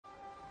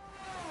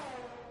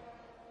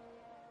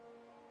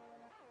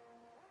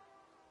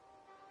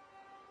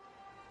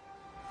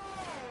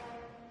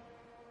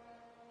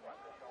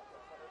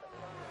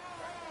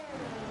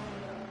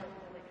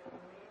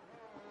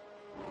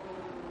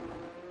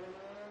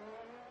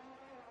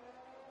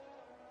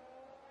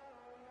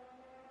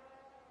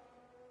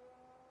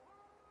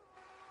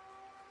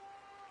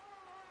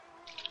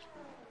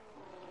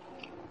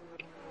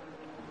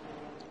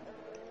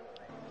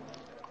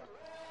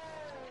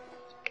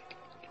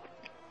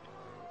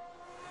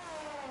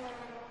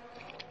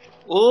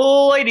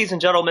Ladies and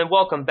gentlemen,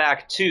 welcome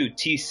back to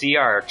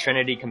TCR,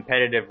 Trinity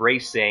Competitive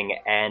Racing,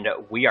 and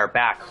we are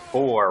back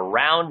for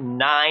round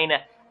 9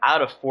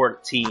 out of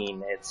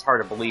 14. It's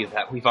hard to believe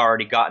that we've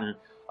already gotten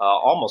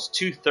almost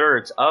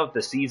 2/3 of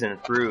the season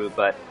through,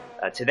 but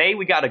today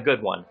we got a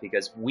good one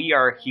because we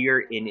are here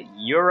in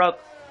Europe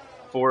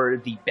for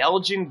the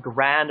Belgian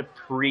Grand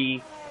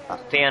Prix, a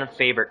fan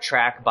favorite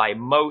track by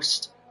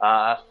most.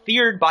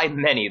 Feared by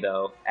many,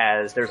 though,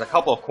 as there's a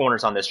couple of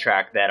corners on this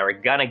track that are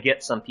gonna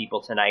get some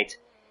people tonight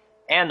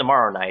and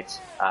tomorrow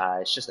night.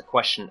 It's just a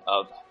question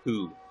of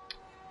who.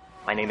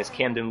 My name is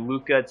Camden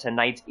Luca,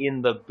 tonight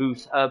in the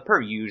booth,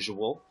 per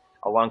usual.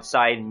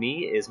 Alongside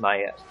me is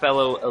my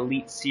fellow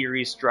Elite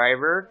Series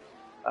driver,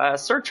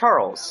 Sir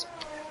Charles.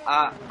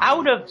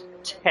 Out of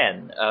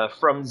 10,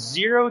 from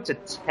 0 to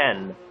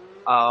 10,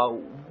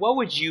 what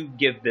would you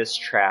give this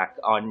track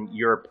on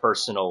your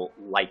personal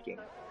liking?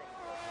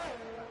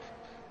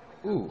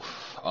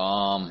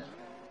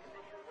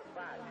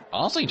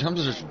 Honestly, in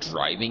terms of just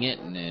driving it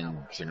and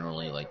then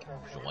generally like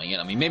enjoying it,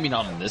 I mean, maybe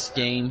not in this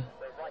game,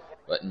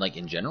 but like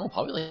in general,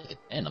 probably like a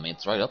 10. I mean,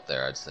 it's right up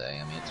there, I'd say.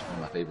 I mean, it's one of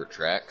my favorite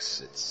tracks.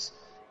 It's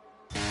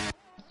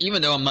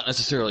even though I'm not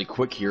necessarily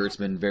quick here, it's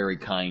been very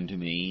kind to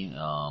me.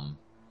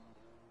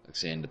 Like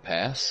say in the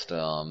past,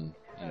 I'll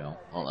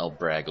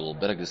brag a little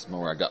bit. I guess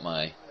where I got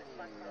my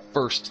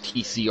first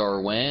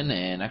TCR win,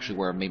 and actually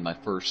where I made my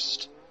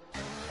first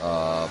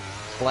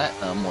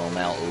Platinum, well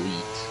now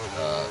Elite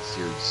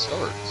Series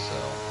start, so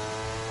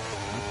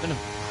it's been a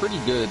pretty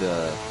good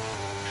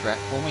track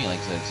for me. Like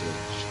I said, it's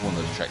just one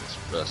of those tracks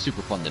that's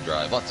super fun to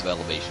drive. Lots of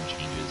elevation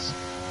changes,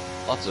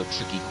 lots of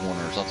tricky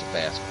corners, lots of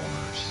fast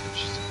corners.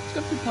 It's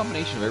got a good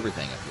combination of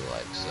everything, I feel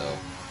like. So,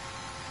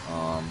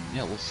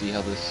 yeah, we'll see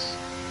how this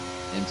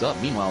ends up.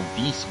 Meanwhile,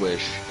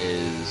 D-Swish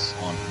is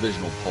on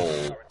provisional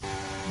pole,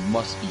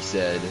 must be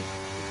said,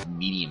 with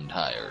medium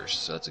tires,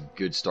 so that's a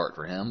good start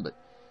for him, but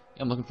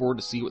I'm looking forward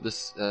to see what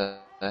this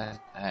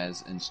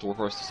has in store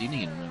for us this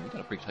evening, and we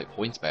got a pretty tight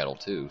points battle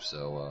too,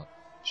 so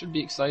should be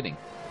exciting.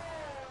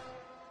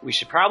 We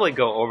should probably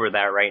go over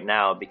that right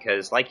now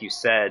because, like you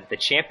said, the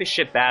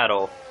championship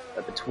battle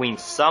between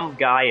some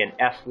guy and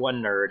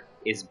F1 nerd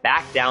is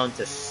back down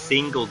to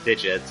single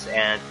digits,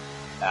 and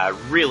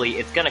really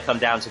it's going to come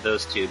down to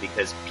those two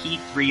because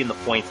P3 in the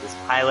points is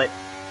Pilot.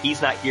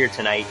 He's not here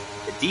tonight.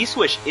 The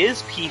D-Swish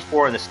is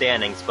P4 in the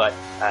standings, but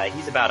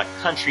he's about a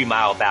country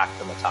mile back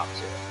from the top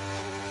two.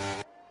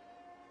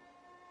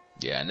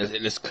 Yeah, and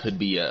this could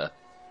be a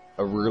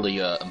really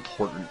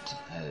important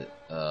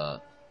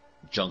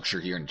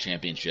juncture here in the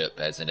championship,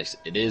 as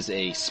it is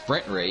a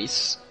sprint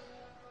race,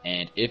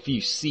 and if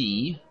you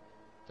see,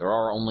 there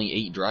are only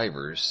 8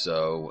 drivers,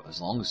 so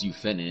as long as you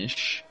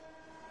finish,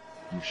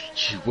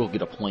 you will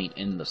get a point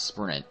in the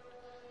sprint.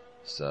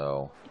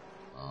 So,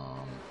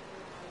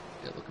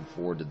 yeah, looking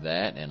forward to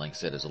that, and like I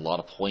said, there's a lot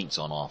of points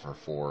on offer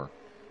for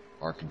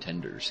our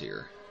contenders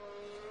here.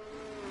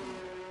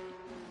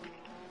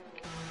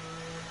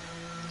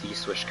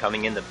 D-Swish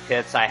coming in the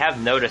pits. I have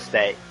noticed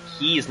that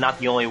he's not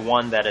the only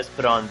one that has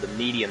put on the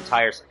medium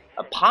tires.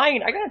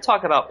 Pine, I gotta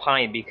talk about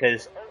Pine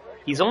because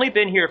he's only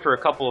been here for a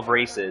couple of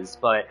races,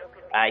 but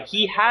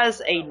he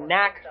has a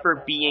knack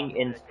for being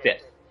in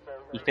 5th.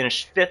 He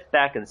finished 5th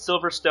back in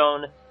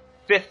Silverstone,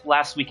 5th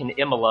last week in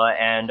Imola,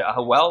 and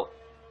well,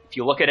 if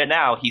you look at it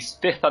now, he's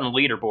 5th on the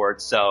leaderboard,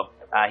 so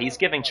he's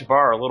giving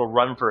Chabar a little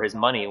run for his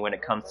money when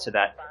it comes to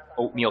that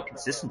oatmeal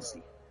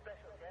consistency.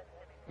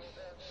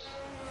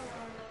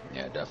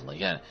 Yeah, definitely.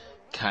 Yeah,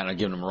 kind of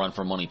giving him a run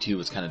for money too.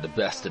 Is kind of the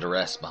best of the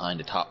rest behind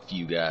the top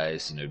few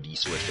guys. You know,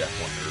 D-Swish,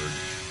 F1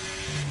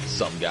 nerd,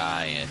 some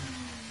guy, and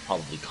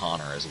probably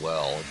Connor as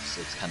well.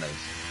 It's kind of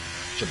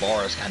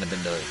Jabara's kind of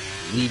been the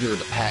leader of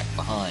the pack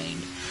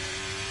behind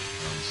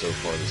so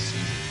far this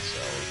season.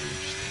 So it'll be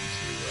interesting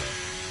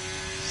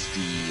to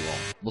see. Well,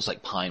 looks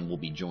like Pine will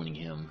be joining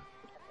him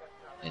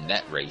in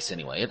that race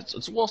anyway.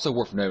 It's also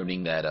worth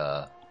noting that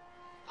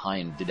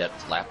Pine did that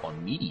lap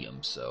on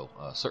medium, so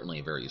certainly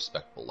a very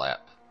respectable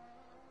lap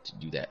to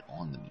do that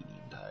on the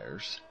medium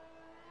tires.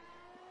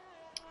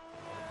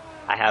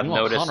 I have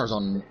noticed. Connor's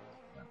on.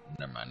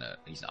 Never mind.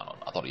 He's not on.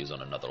 I thought he was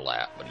on another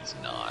lap, but he's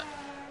not.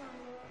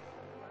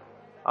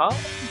 Oh.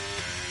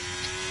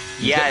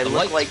 Yeah, it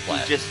looked like he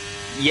just.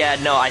 Yeah,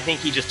 no, I think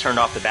he just turned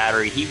off the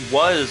battery. He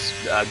was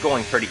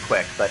going pretty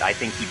quick, but I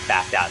think he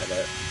backed out of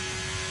it.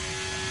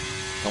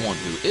 Someone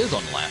who is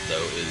on the lap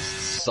though is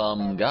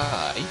some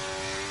guy.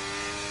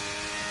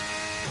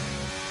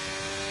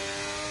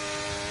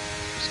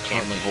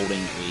 Currently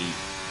holding a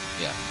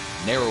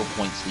narrow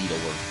points lead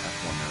over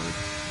F1 nerd.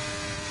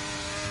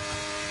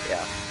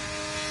 Yeah,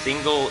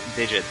 single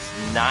digits,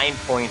 9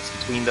 points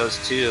between those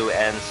two,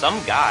 and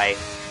some guy.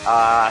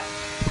 I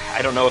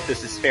don't know if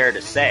this is fair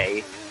to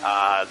say.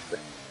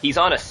 He's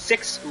on a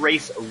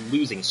 6-race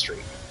losing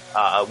streak,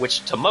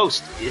 which to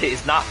most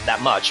is not that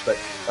much. But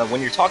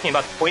when you're talking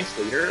about the points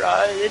leader,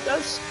 it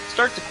does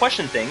start to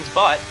question things.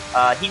 But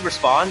he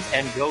responds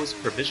and goes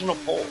provisional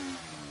pole.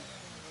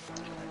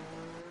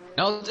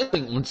 Now,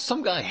 when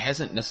some guy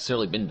hasn't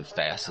necessarily been the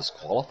fastest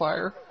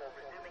qualifier,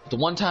 The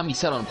one time he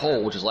sat on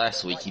pole, which was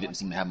last week, he didn't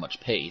seem to have much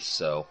pace,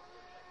 so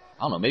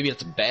I don't know, maybe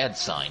that's a bad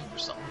sign for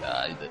some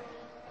guy. That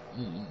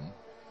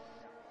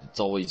it's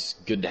always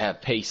good to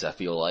have pace, I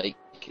feel like,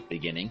 at the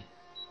beginning.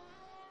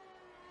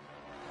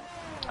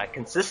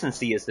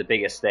 Consistency is the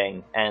biggest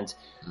thing, and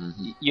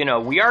you know,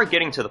 we are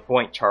getting to the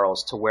point,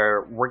 Charles, to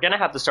where we're going to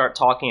have to start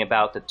talking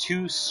about the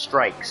 2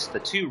 strikes, the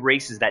 2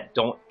 races that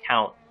don't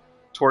count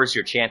towards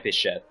your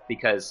championship,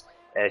 because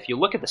if you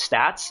look at the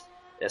stats,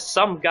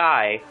 some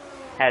guy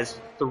has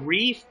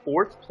 3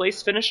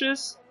 4th-place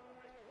finishes.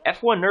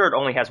 F1 Nerd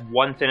only has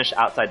 1 finish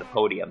outside the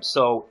podium,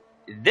 so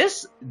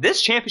this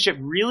championship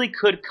really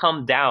could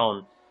come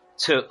down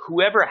to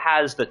whoever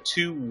has the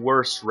 2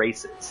 worst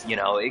races. You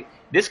know,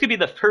 this could be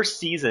the first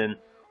season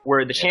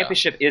where the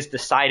championship is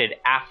decided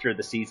after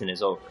the season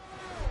is over.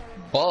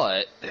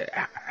 But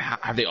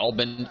have they all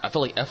been? I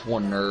feel like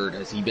F1 Nerd,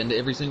 has he been to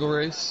every single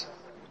race?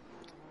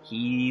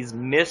 He's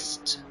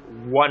missed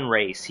 1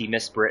 race. He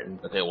missed Britain.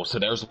 Okay, well, so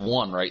there's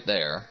 1 right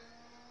there.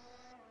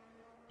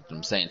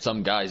 I'm saying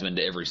some guy's been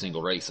to every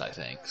single race, I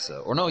think.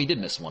 So, or no, he did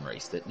miss 1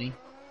 race, didn't he?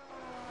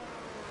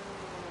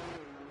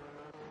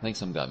 I think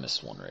some guy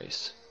missed 1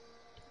 race.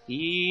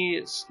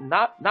 He's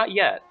not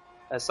yet.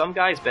 Some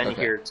guy's been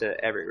here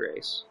to every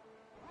race.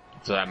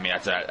 So I mean,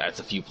 that's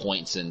a few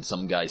points in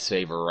some guy's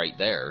favor right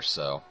there.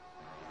 So,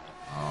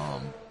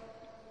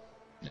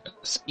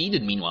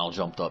 Speeded meanwhile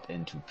jumped up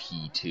into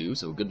P2,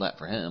 so a good lap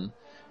for him.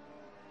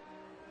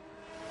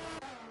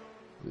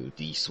 Ooh,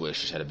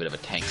 D-Swish just had a bit of a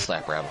tank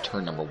slapper out of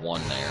turn number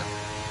 1 there.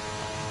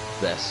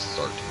 Best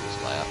start to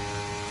his lap.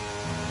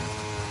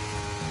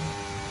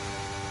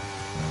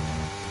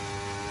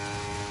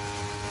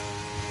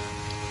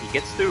 He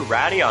gets through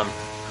Radion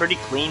pretty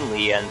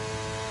cleanly, and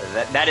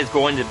that is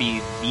going to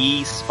be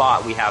the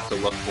spot we have to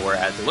look for,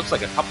 as it looks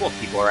like a couple of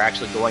people are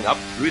actually going up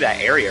through that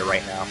area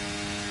right now.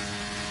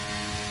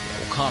 Yeah,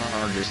 well,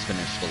 Connor just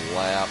finished the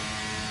lap.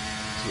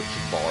 See what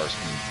Jabbar's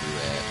coming through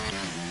at.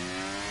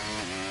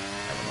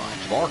 Never mind.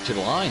 Jabbar to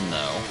the line,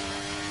 though.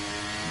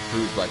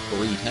 Improved by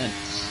 3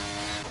 tenths.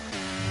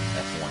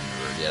 F1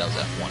 Nerd. Yeah, that was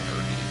F1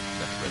 Nerd. He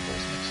got the Red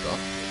Bulls mixed up.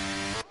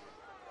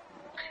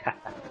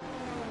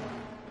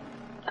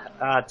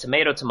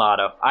 Tomato,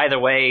 tomato. Either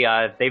way,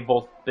 they've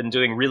both been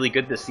doing really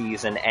good this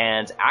season,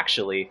 and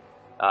actually,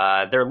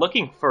 they're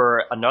looking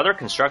for another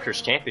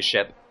Constructors'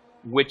 Championship,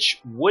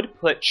 which would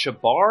put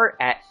Jabbar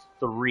at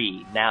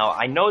 3. Now,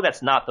 I know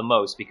that's not the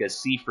most, because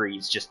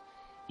Seafree's just,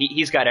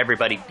 he's got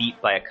everybody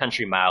beat by a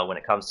country mile when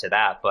it comes to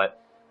that,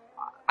 but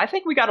I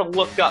think we gotta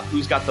look up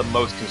who's got the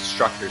most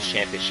Constructors'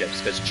 Championships,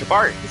 because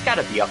Jabbar, he's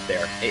gotta be up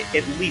there,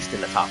 at least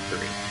in the top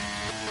 3.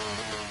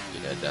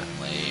 Yeah,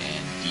 definitely,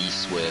 and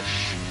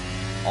D-Swish.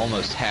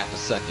 Almost half a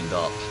second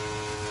up.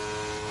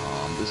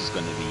 This is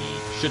going to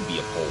should be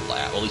a pole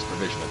lap, at least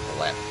provisional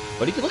pole lap.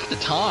 But if you look at the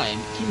time,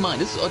 keep in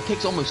mind, it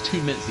takes almost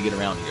 2 minutes to get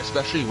around here,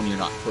 especially when you're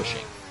not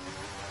pushing.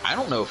 I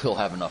don't know if he'll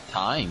have enough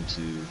time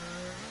to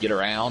get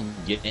around,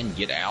 get in,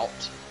 get out,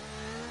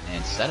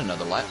 and set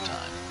another lap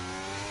time.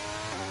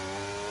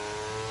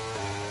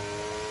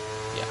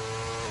 Yeah,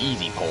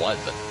 easy pole,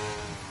 that's a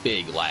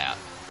big lap.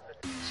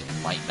 So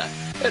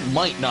it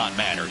might not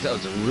matter. That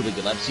was a really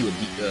good lap. See what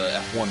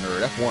F1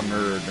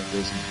 Nerd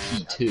goes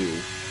into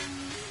P2.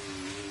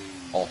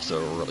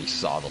 Also a really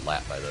solid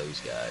lap by those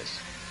guys.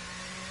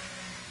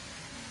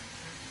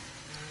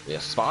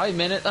 Yes, 5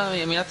 minutes.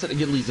 I mean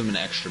it leaves them an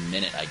extra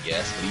minute, I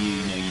guess. But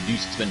you do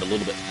spend a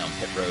little bit on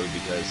pit road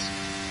because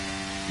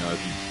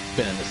if you've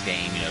been in this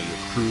game, your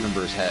crew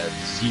members have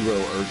zero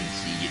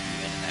urgency getting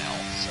you in and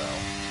out. So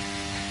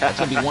that's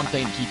gonna be one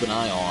thing to keep an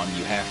eye on.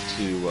 You have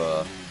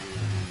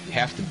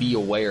to be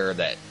aware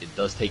that it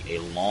does take a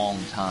long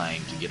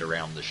time to get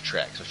around this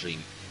track,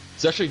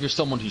 especially if you're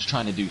someone who's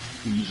trying to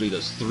who usually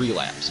does 3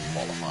 laps in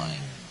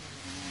qualifying.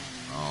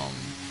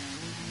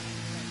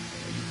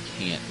 You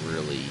can't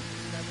really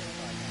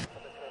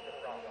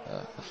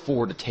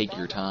afford to take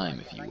your time,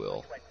 if you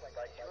will.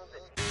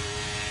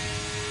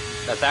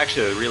 That's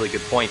actually a really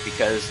good point,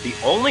 because the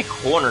only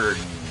corner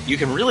you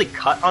can really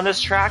cut on this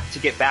track to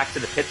get back to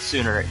the pits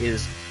sooner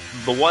is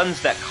the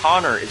ones that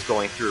Connor is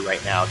going through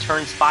right now,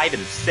 turns 5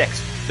 and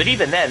 6. But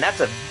even then, that's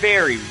a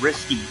very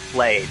risky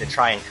play to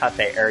try and cut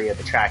that area of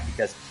the track,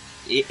 because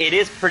it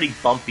is pretty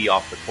bumpy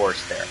off the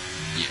course there.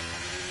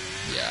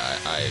 Yeah,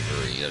 I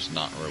agree. There's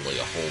not really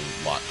a whole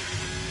lot.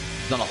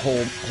 Not a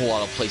whole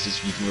lot of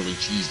places you can really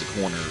cheese the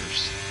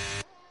corners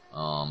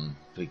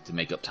to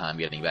make up time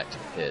getting back to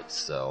the pits.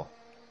 So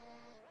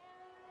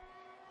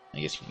I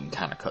guess you can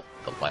kind of cut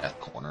the last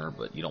corner,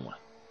 but you don't want.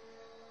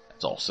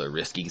 It's also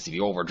risky because if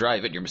you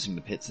overdrive it, you're missing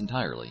the pits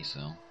entirely.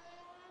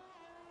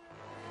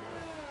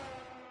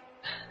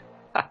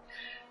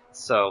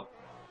 So,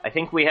 I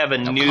think we have a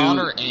new.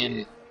 Connor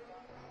and.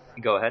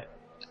 Go ahead.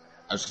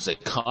 I was going to say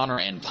Connor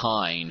and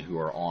Pine, who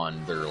are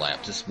on their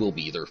laps. This will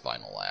be their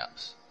final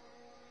laps.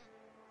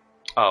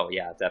 Oh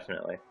yeah,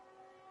 definitely.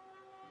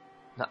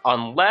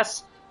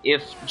 Unless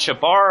if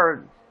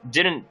Jabbar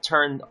didn't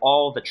turn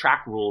all the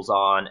track rules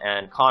on,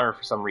 and Connor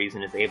for some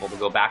reason is able to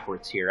go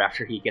backwards here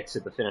after he gets to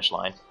the finish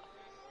line.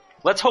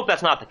 Let's hope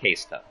that's not the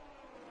case, though.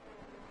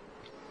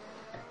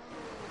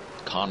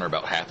 Connor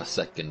about half a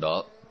second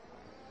up.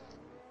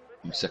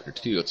 Sector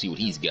 2, let's see what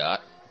he's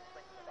got.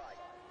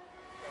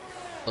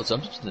 Oh, so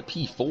I'm just in the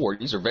P4.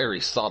 These are very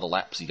solid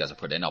laps you guys are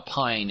putting in. Now,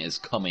 Pine is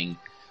coming.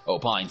 Oh,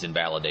 Pine's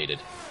invalidated.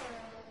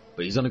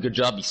 But he's done a good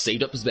job. He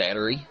saved up his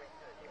battery.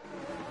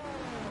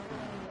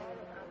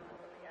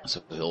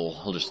 So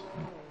he'll just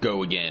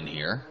go again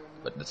here.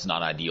 But it's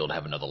not ideal to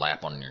have another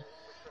lap on your...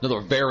 Another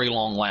very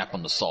long lap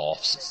on the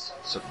softs. It's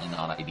certainly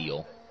not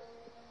ideal.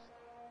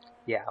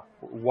 Yeah,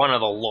 one of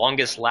the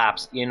longest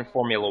laps in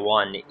Formula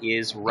One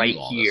is right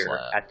here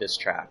at this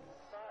track.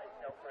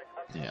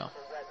 Yeah.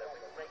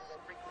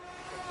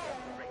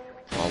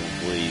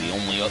 Probably the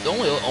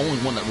only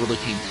one that really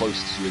came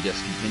close to, I guess,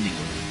 contending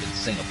would have been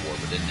Singapore,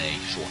 but in a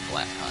short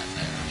lap time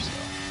there, so.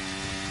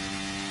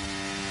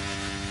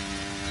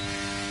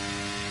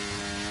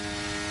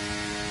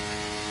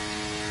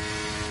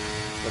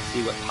 Let's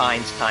see what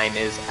Pine's time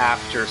is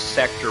after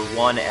Sector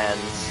 1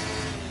 ends.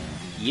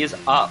 He is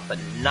up, but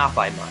not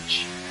by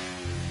much.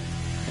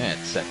 Yeah,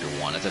 it's Sector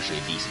 1. That's actually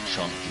a decent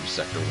chunk through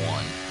Sector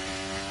 1.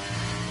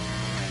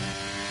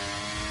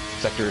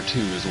 Sector 2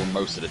 is where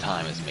most of the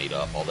time is made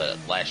up. All that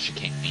last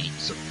chicane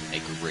certainly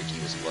make or break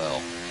you as well.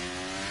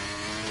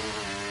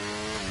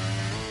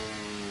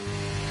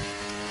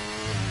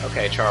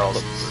 Okay,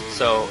 Charles.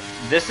 So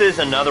this is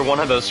another one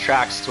of those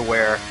tracks to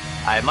where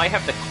I might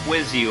have to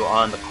quiz you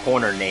on the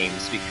corner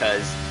names,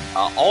 because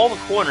all the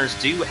corners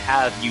do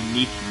have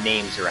unique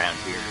names around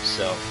here.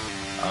 So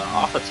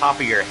off the top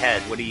of your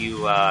head, what do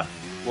you...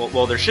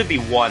 well, there should be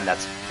one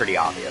that's pretty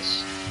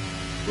obvious.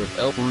 With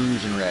El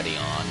Rouge and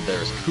Radion,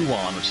 there's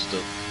Kuan, which is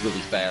the really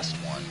fast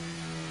one.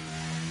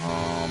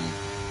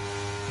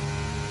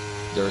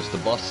 There's the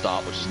bus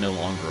stop, which is no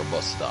longer a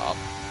bus stop.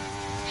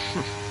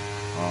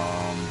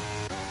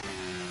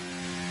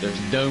 There's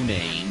No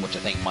Name, which I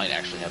think might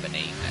actually have a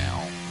name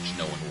now, which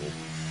no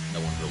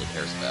one really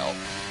cares about.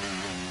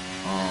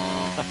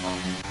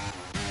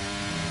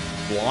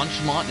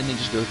 Blanchemont, didn't they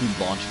just go through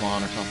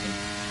Blanchemont or something?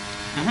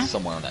 Mm-hmm.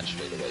 Somewhere on that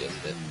straightaway,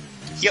 isn't it?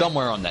 Yep.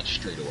 Somewhere on that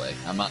straightaway.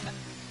 I'm not...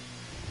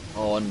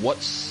 Oh, and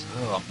what's...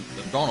 Oh,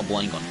 I'm drawing a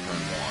blank on turn 1.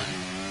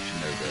 I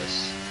should know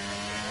this.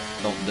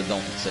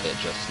 Don't say it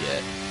just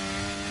yet.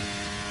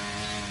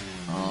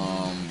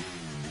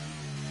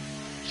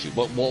 Shoot,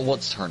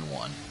 what's turn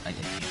 1? I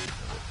think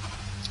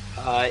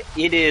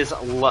it is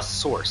La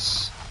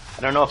Source.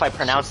 I don't know if I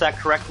pronounced that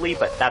correctly,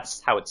 but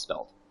that's how it's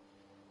spelled.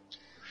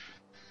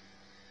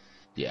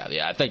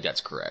 Yeah, I think that's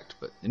correct.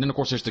 But and then of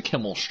course there's the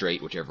Kimmel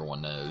Strait, which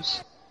everyone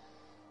knows.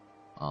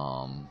 Those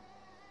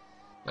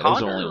are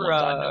the only ones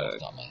I know off the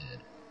top of my head.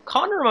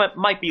 Connor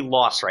might be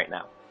lost right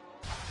now.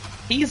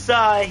 He's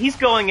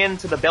going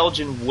into the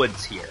Belgian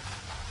woods here.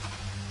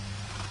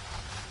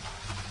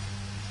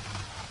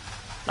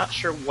 Not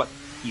sure what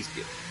he's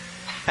doing.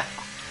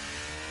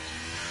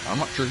 I'm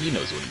not sure he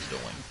knows what he's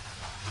doing.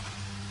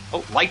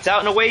 Oh, lights out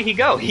and away he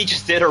go. He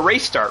just did a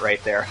race start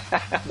right there.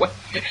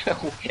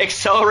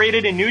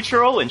 Accelerated in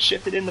neutral and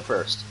shifted in the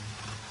first.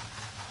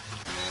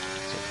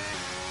 So,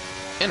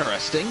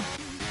 interesting.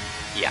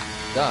 Yeah.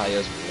 Guy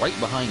is right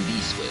behind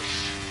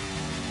D-Swish.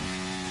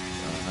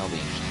 That'll be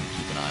interesting to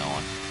keep an eye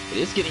on. It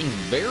is getting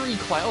very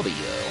cloudy,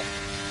 though.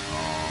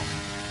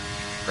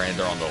 Granted,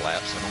 they're on the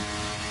lap, so I don't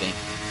think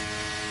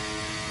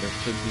there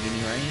should be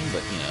any rain,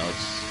 but, you know,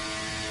 it's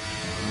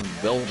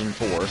Belgian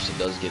force. It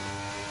does get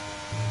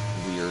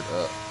weird.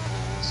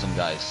 Some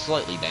guys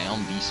slightly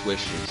down.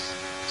 D-Swish is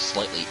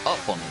slightly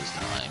up on his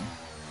time.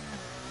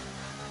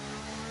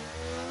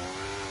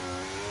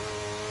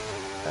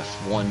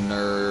 F1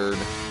 Nerd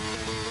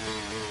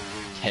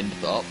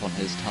 10th up on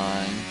his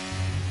time.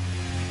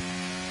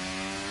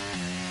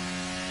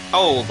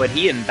 Oh, but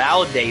he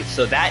invalidates,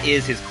 so that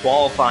is his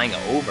qualifying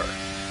over.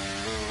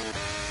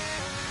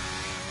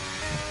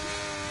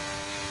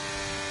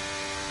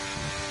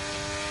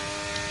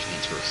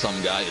 Chance for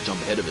some guy to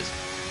jump ahead of his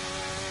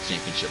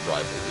championship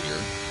rival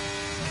here.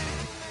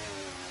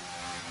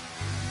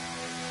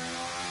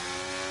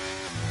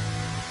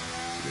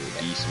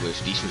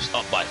 D-Swish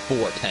up by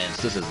 4/10.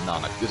 This is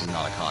not a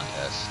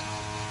contest.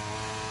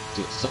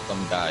 See what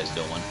some guy's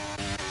doing.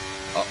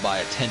 Up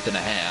by 1/10 and a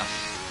half.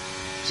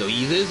 So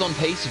he is on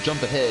pace to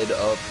jump ahead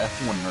of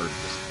F1 Nerd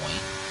at this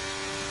point.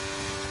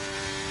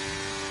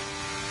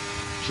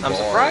 I'm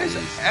surprised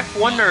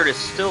F1 Nerd is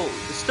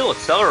still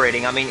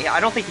accelerating. I mean, I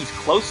don't think he's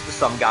close to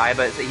some guy,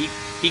 but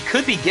he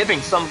could be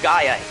giving some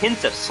guy a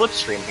hint of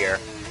slipstream here.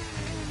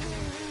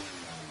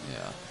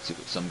 Yeah, see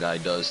what some guy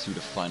does through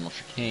the final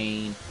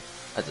chicane.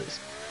 That's a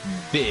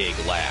big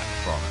lap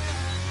from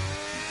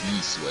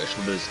D-Swish.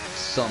 What does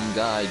some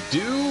guy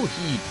do?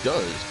 He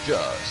does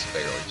just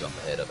barely jump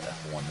ahead of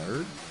F1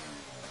 Nerd.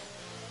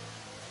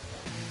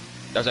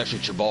 That was actually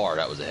Chabar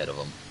that was ahead of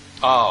him.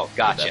 Oh,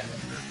 gotcha.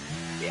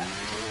 Yeah.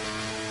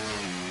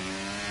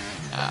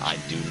 I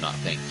do not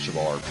think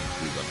Chabar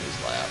improved on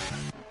his lap.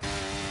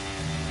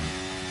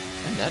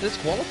 And that is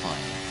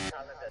qualifying.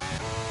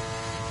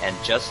 And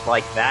just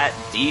like that,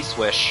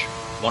 D-Swish,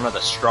 one of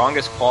the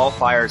strongest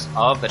qualifiers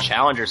of the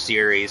Challenger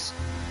Series,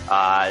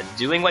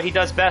 doing what he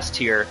does best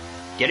here,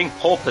 getting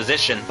pole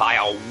position by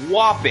a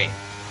whopping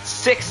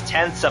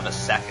 0.6 of a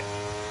second.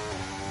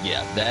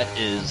 Yeah,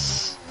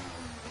 that's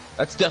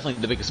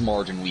definitely the biggest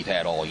margin we've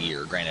had all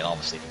year. Granted,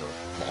 obviously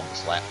the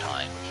longest lap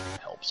time,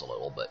 which helps a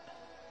little, but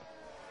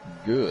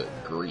good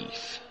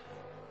grief.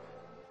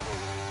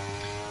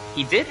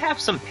 He did have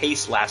some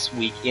pace last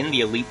week in the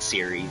Elite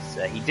Series.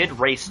 He did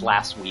race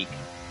last week,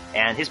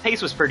 and his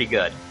pace was pretty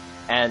good.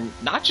 And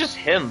not just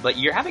him, but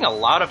you're having a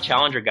lot of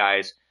Challenger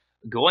guys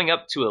going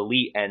up to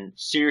Elite and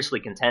seriously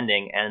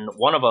contending, and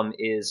one of them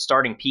is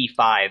starting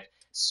P5.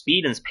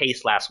 Speedon's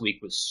pace last week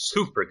was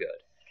super good.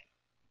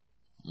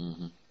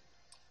 Mm-hmm.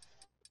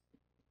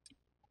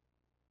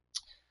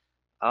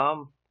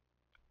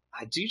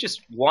 I do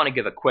just want to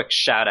give a quick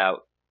shout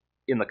out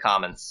in the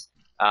comments.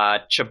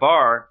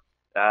 Chabar,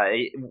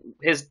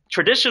 his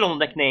traditional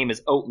nickname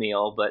is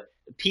Oatmeal, but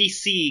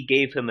PC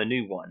gave him a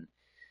new one,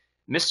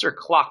 Mr.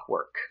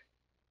 Clockwork.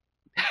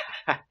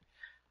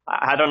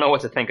 I don't know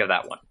what to think of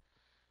that one.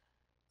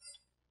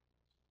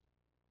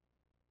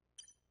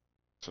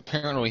 So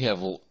apparently we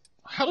have...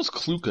 How does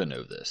Kluka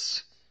know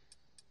this?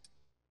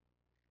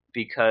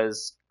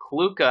 Because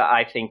Kluka,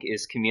 I think,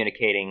 is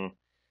communicating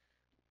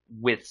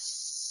with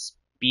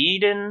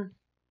Speedon.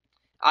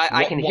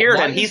 I can hear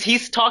him.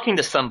 He's talking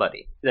to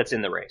somebody that's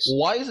in the race.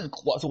 Why isn't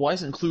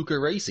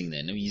Kluka racing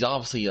then? I mean, he's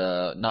obviously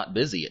not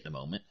busy at the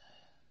moment.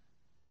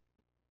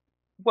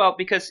 Well,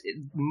 because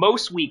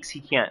most weeks he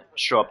can't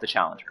show up to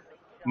Challenger.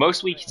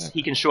 Most weeks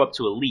he can show up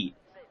to Elite,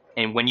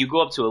 and when you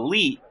go up to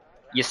Elite,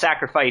 you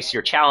sacrifice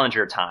your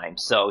Challenger time,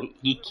 so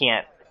he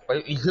can't.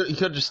 He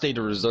could just stay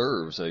to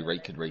reserve, so he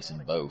could race in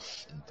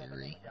both, in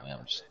theory. I mean,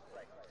 I'm just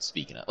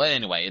speaking of. But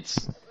anyway,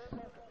 it's...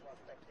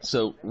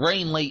 So,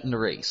 rain late in the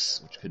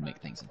race, which could make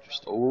things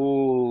interesting.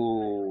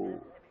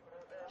 Ooh.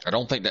 I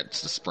don't think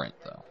that's the sprint,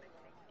 though.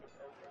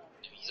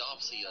 He's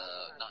obviously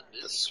not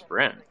busy. The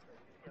sprint.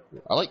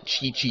 I like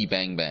Chi Chi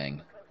Bang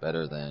Bang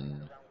better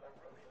than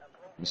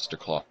Mr.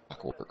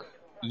 Clockwork.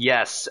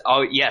 Yes.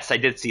 Oh, yes, I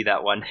did see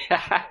that one.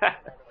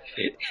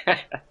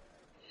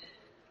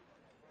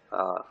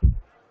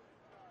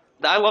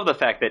 I love the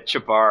fact that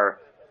Chabar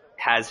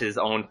has his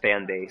own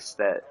fan base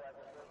that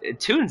it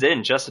tunes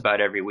in just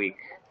about every week.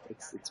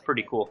 It's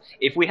pretty cool.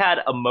 If we had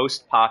a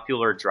most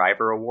popular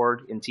driver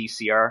award in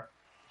TCR,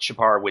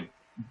 Chabar would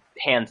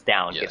hands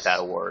down get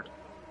that award.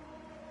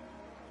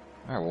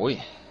 All right,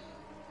 boy.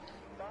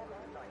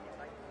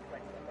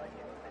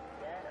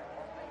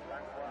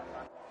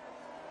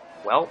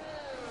 Well,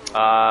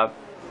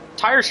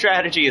 tire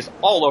strategy is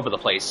all over the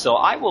place, so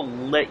I will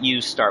let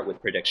you start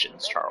with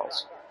predictions,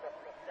 Charles.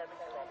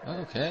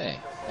 Okay.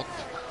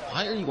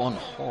 Why are you on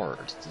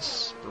hard to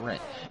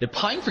sprint? Did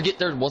Pine forget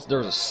there was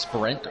a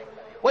sprint?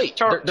 Wait,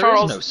 there is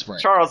no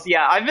sprint. Charles,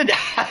 yeah, I've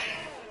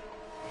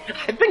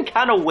been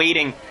kind of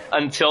waiting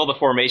until the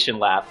formation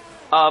lap.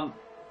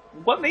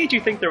 What made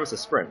you think there was a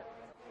sprint?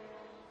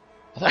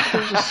 I thought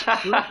there was a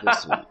sprint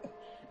this week.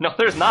 No,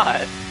 there's not.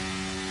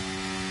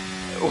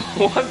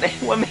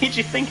 What made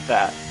you think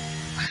that?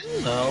 I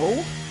don't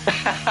know.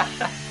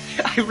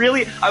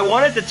 I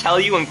wanted to tell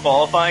you in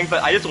qualifying,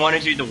 but I just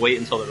wanted you to wait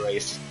until the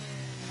race.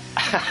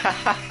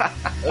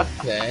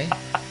 Okay.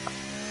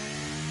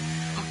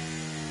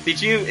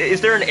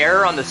 Is there an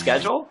error on the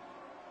schedule?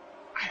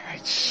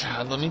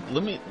 Let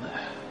me.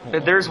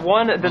 There's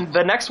one.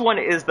 The next one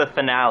is the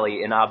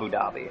finale in Abu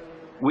Dhabi.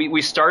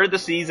 We started the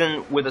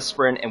season with a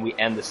sprint and we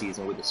end the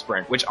season with a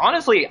sprint, which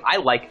honestly I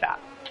like that.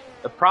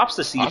 The props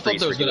to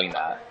C-Freeze for doing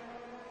that.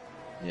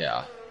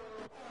 Yeah.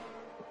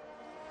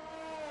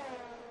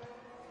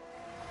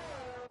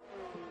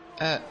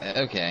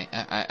 Okay.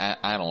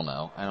 I don't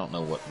know. I don't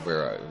know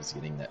where I was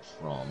getting that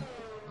from.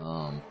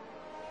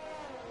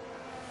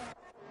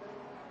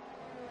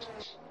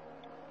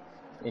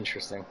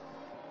 Interesting.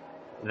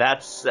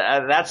 That's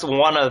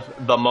one of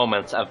the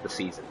moments of the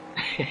season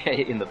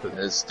in the food.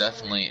 It's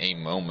definitely a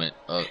moment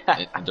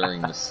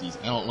during the season.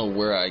 I don't know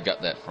where I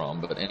got that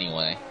from, but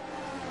anyway.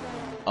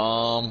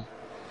 So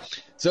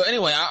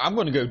anyway, I'm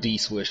going to go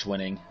D-Swish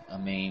winning. I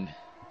mean, I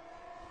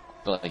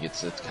feel like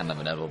it's kind of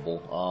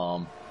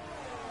inevitable.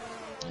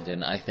 And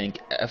then I think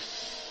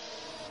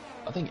F1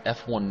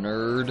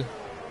 Nerd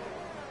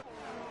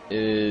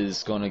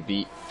is going to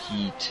be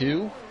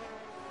P2.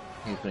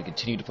 He's going to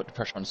continue to put the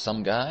pressure on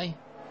some guy.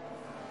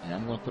 And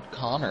I'm going to put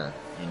Connor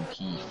in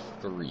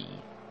P3.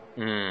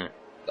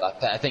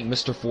 I think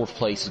Mr. Fourth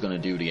Place is going to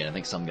do it again. I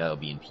think some guy will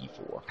be in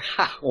P4.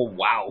 Oh,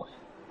 wow.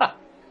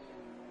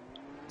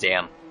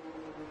 Damn.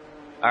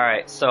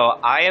 Alright, so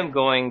I am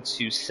going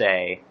to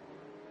say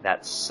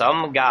that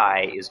some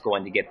guy is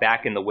going to get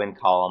back in the win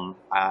column.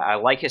 I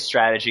like his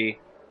strategy.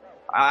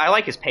 I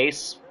like his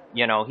pace.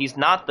 You know, he's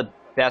not the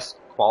best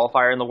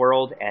qualifier in the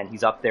world, and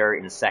he's up there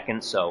in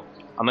second, so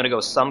I'm going to go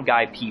some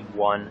guy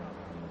P1.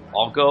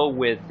 I'll go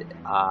with,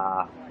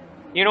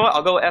 you know what,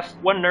 I'll go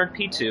F1 Nerd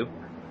P2,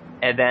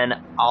 and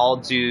then I'll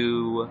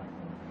do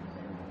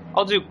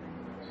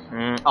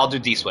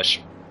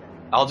D-Swish.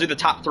 I'll do the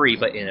top three,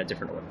 but in a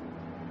different order.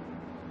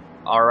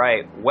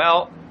 Alright,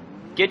 well,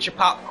 get your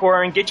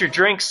popcorn, get your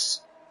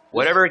drinks,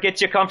 whatever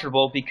gets you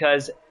comfortable,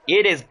 because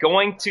it is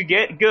going to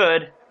get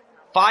good.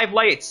 5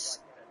 lights.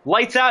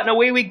 Lights out and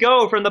away we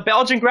go from the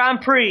Belgian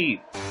Grand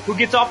Prix. Who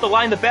gets off the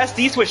line the best?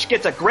 D-Switch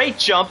gets a great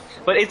jump,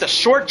 but it's a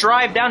short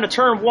drive down to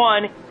turn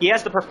 1. He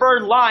has the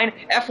preferred line.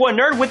 F1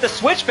 Nerd with the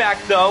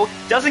switchback, though,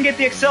 doesn't get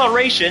the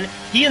acceleration.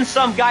 He and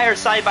some guy are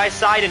side by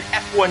side, and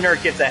F1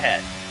 Nerd gets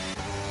ahead.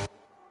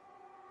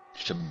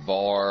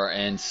 Shabar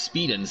and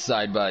Speedin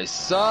side by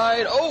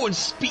side. Oh, and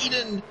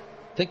Speedin!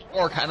 I think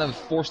Shabar kind of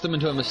forced him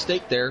into a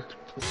mistake there.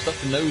 Stuck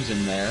the nose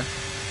in there.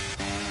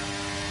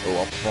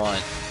 Oh, up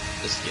front.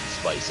 This is getting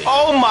spicy.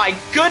 Oh my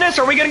goodness,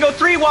 are we going to go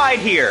 3 wide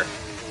here?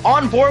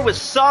 On board with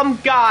some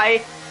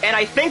guy, and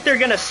I think they're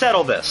going to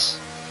settle this.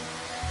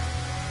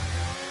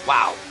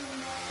 Wow.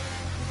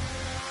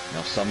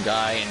 Now some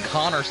guy and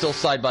Connor still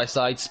side by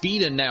side.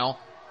 Speedin now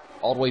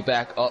all the way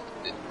back up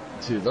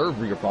to their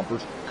rear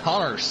bumpers.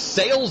 Connor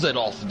sails it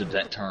off into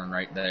that turn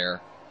right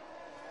there.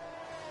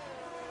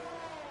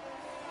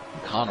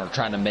 And Connor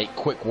trying to make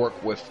quick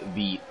work with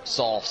the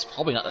softs.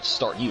 Probably not the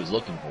start he was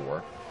looking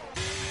for.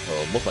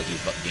 Well, it looked like he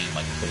was about to gain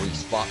like 3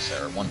 spots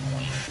there at one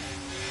point.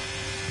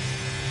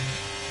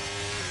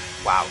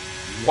 Wow,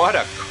 what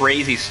a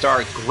crazy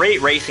start. Great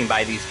racing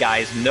by these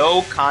guys.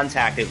 No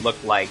contact, it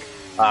looked like,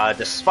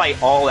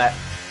 despite all that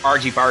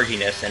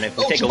argy-barginess. And if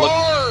we take a look...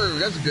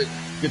 That's a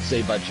good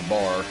save by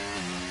Jabbar.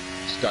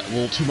 Just got a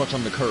little too much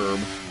on the curb.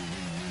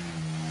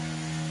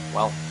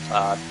 Well,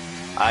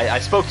 I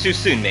spoke too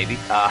soon, maybe.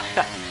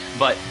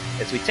 But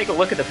as we take a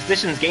look at the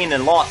positions gained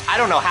and lost, I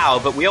don't know how,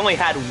 but we only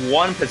had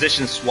 1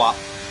 position swap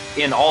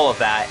in all of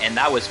that, and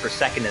that was for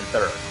 2nd and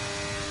 3rd.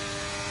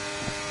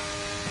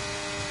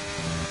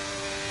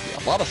 Yeah,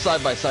 a lot of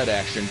side-by-side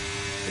action.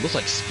 It looks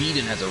like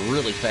Speedin has a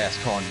really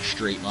fast car in a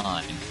straight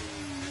line.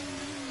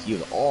 He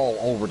was all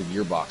over the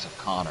gearbox of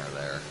Connor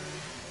there.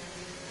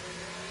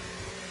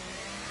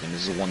 And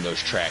this is one of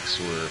those tracks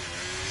where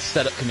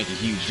setup can make a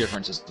huge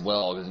difference as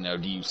well. Because, you know,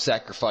 do you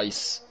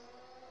sacrifice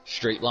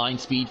straight line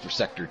speed for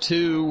Sector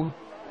 2?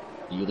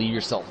 Do you leave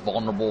yourself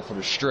vulnerable for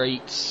the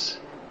straights?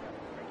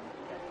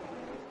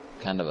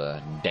 Kind of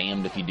a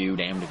damned if you do,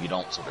 damned if you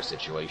don't sort of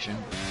situation.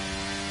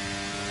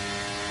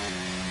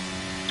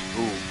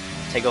 Ooh,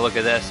 take a look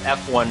at this.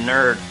 F1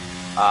 Nerd,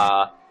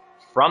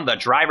 from the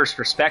driver's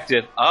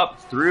perspective,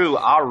 up through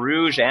Eau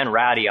Rouge and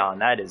Radion.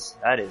 That is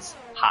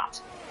hot.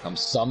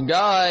 Comes some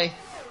guy.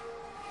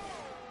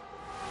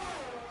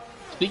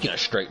 Speaking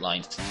of straight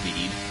line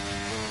speed,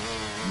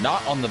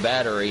 not on the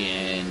battery,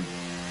 and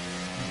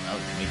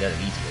made that an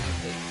easy one.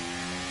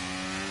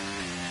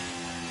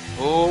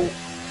 Oh,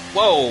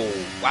 whoa,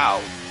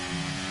 wow.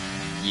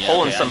 Yeah,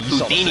 Pulling some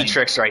Houdini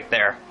tricks right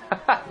there.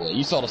 Well,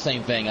 you saw the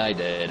same thing I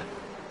did.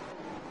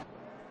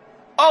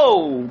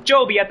 Oh,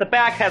 Joby at the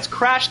back has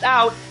crashed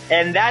out,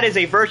 and that is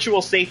a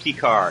virtual safety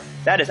car.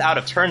 That is out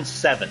of turn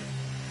 7.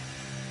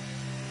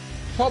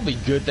 Probably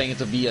good thing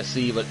it's a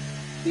VSC, but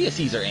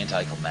VSCs are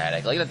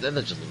anti-climatic. Like, that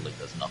just literally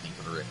does nothing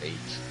for the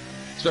race,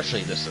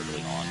 especially this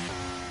early on.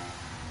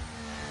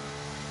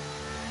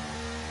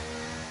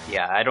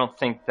 Yeah, I don't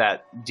think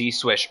that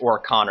D-Swish or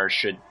Connor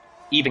should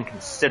even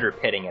consider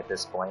pitting at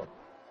this point.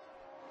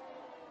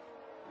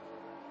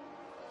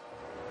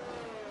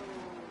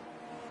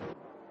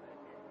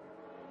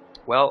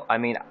 Well, I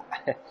mean,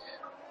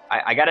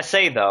 I gotta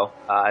say though,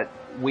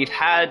 we've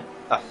had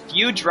a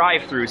few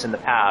drive-thrus in the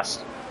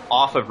past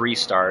off of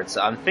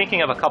restarts. I'm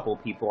thinking of a couple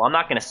of people. I'm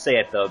not gonna say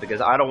it though, because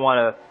I don't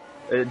want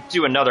to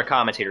do another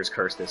commentator's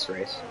curse this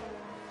race.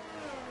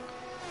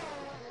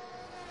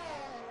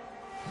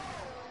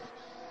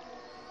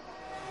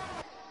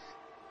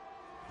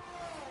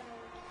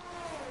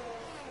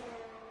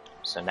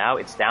 So now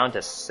it's down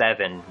to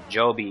 7.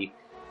 Joby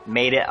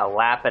made it a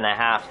lap and a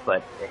half,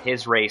 but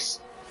his race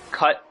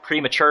cut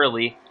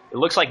prematurely. It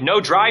looks like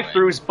no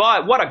drive-thrus,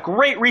 but what a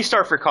great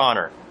restart for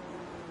Connor.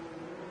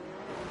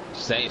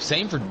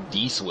 Same for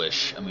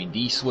D-Swish. I mean,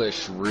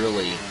 D-Swish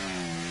really...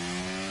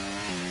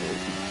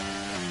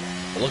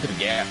 Look at the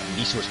gap.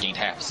 D-Swish gained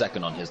half a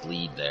second on his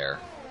lead there.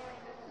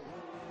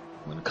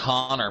 When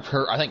Connor...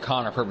 I think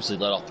Connor purposely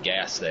let off the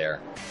gas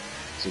there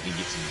so he can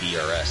get some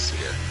DRS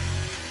here.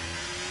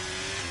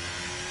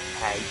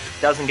 He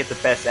doesn't get the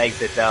best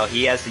exit, though.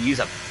 He has to use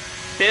a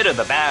bit of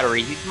the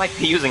battery. He might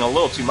be using a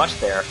little too much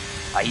there.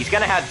 He's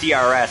going to have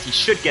DRS. He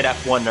should get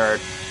F1 Nerd.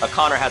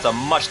 Connor has a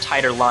much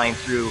tighter line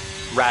through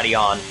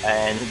Radion,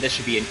 and this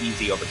should be an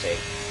easy overtake.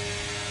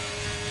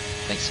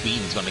 I think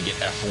Speedin's going to get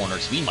F1 or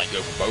Speed might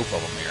go for both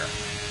of them here.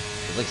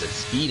 Because like I said,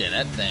 Speedin,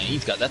 that thing,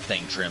 he's got that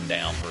thing trimmed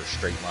down for a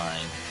straight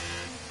line.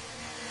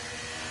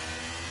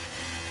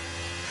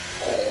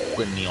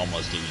 Oh, and he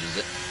almost loses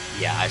it.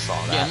 Yeah, I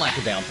saw that. Yeah, lack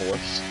of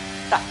downforce.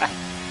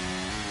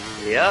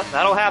 Yeah,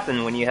 that'll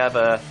happen when you have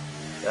a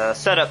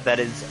setup that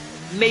is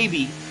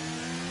maybe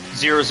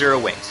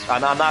 0-0 wings.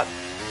 I'm not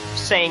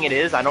saying it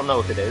is. I don't know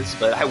if it is,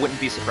 but I wouldn't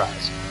be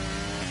surprised.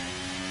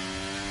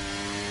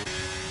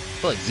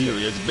 I feel like 0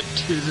 is a bit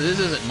too... This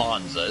isn't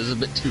Monza. This is a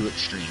bit too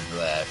extreme for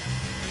that.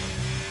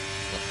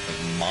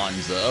 Like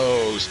Monza.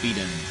 Oh,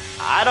 Speedin.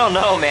 I don't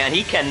know, man.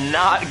 He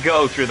cannot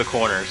go through the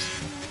corners.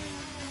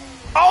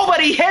 Oh,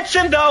 but he hits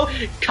him, though.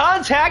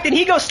 Contact, and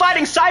he goes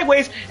sliding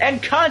sideways,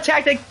 and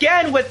contact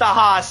again with the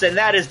Haas, and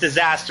that is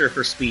disaster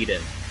for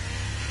Speedon.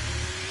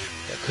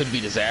 That could be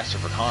disaster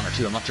for Connor,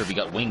 too. I'm not sure if he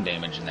got wing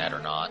damage in that or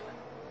not.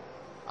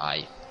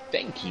 I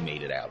think he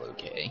made it out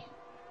okay.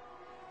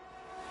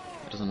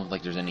 It doesn't look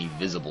like there's any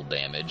visible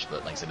damage,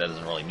 but like I said, that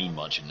doesn't really mean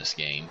much in this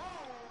game.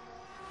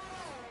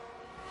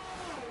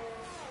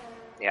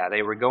 Yeah,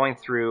 they were going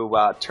through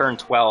turn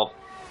 12.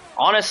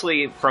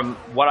 Honestly, from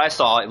what I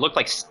saw, it looked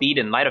like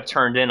Speedon might have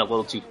turned in a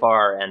little too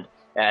far, and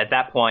at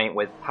that point,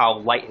 with how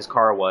light his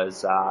car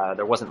was,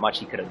 there wasn't much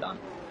he could have done.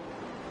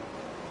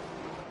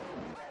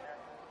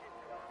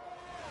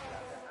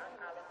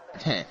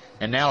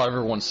 And now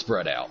everyone's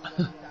spread out.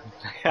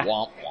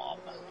 Womp womp.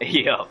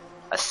 Yeah,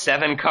 a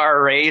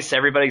 7-car race,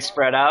 everybody's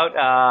spread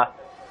out.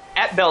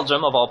 At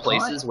Belgium, of all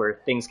places, where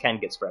things can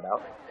get spread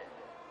out.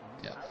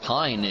 Yeah,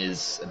 Pine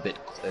is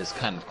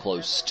kind of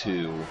close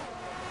to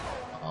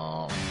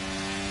Connor,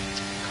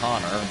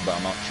 but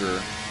I'm not sure.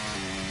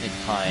 I think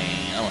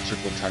Pine, I'm not sure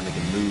if we'll try to make a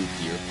move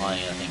here.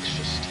 Pine, I think, is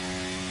just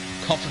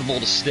comfortable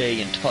to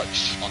stay in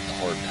touch on the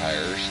hard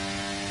tires.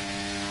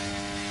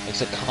 Like I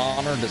said,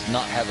 Connor does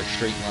not have a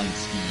straight line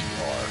speed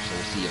car, so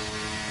we'll see if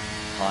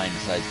Pine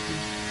decides to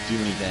do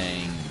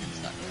anything.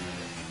 He's not doing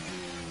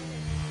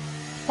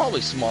anything. Probably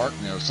smart,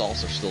 you know,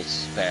 Salts are still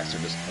faster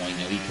at this point.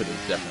 You know, he could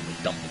have definitely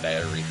dumped the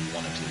battery if he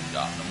wanted to and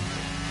gotten them.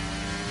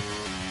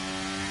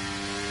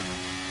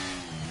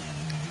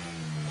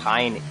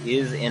 Pine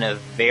is in a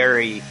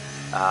very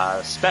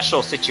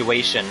special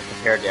situation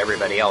compared to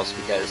everybody else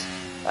because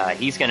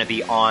he's going to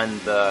be on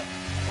the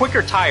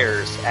quicker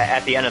tires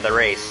at the end of the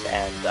race,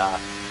 and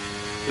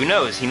who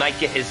knows, he might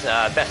get his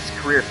best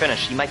career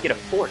finish. He might get a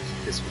 4th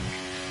this week.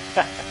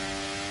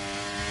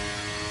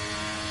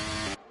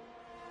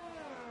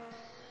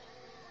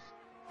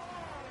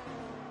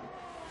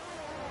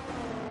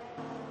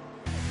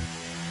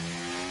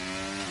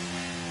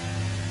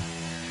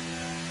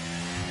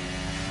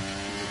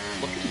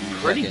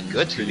 Pretty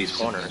good through these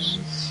corners.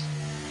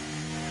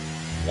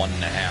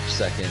 1.5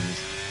 seconds.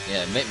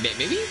 Yeah,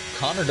 maybe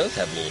Connor does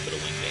have a little bit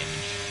of wing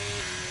damage.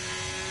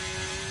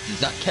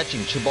 He's not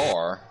catching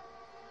Chabar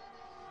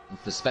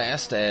as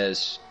fast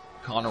as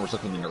Connor was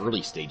looking in the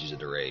early stages of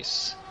the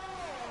race.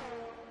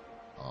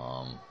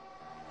 Yeah,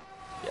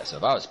 so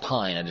if I was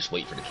Pine, I'd just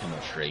wait for the Kimmel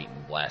straight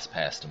and blast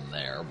past him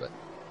there, but...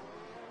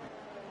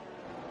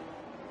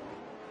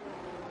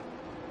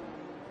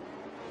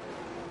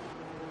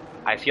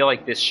 I feel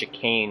like this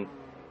chicane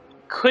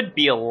could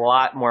be a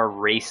lot more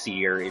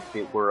racier if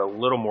it were a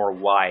little more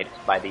wide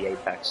by the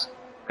apex.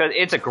 Because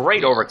it's a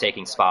great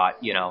overtaking spot,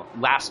 you know,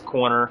 last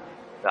corner,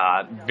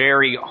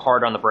 very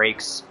hard on the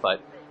brakes, but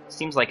it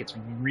seems like it's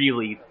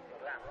really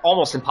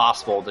almost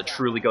impossible to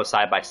truly go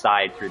side by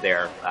side through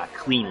there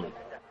cleanly.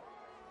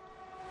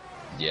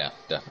 Yeah,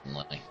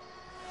 definitely.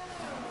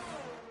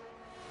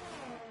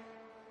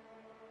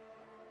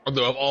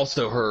 Although I've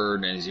also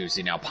heard, and as you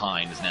see now,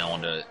 Pine is now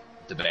on the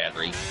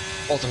battery.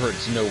 Also heard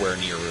it's nowhere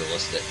near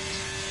realistic.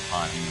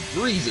 Pine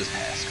breezes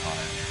past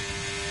Connor.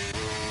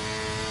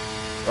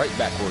 Right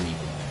back where he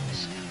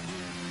belongs.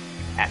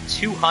 At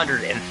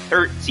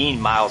 213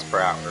 miles per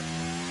hour.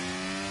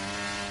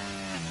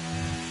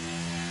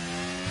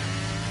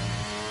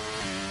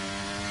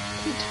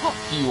 The top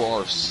few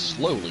are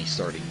slowly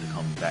starting to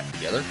come back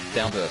together.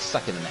 Down to 1.5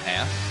 seconds.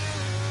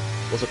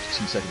 Was up to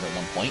 2 seconds at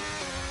one point.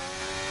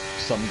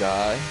 Some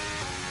guy.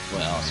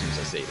 Well, as soon as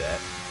I say that.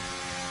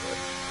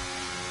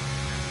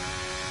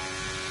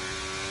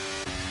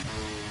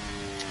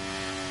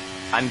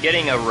 I'm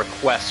getting a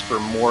request for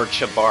more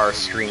Chabar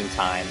screen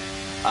time.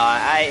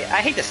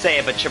 I hate to say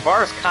it, but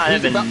Chabar's kind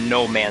of in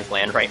no man's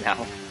land right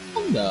now.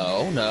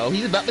 Oh, no.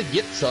 He's about to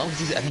get some. I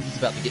think he's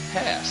about to get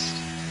past.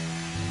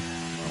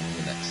 On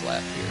the next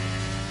lap here.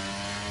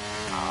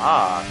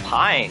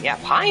 Pine. Yeah,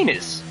 Pine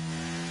is...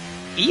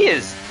 He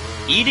is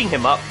eating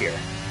him up here.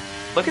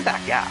 Look at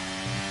that gap.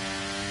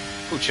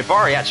 Ooh,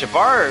 Chabar. Yeah,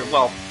 Chabar,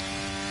 well,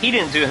 he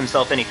didn't do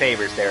himself any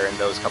favors there in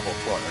those couple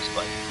of corners,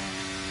 but...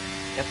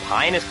 Yeah,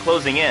 Pine is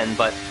closing in,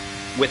 but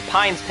with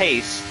Pine's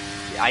pace,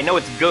 I know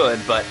it's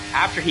good, but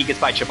after he gets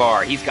by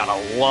Chabar, he's got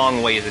a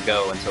long way to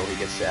go until he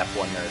gets to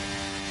F1 nerd.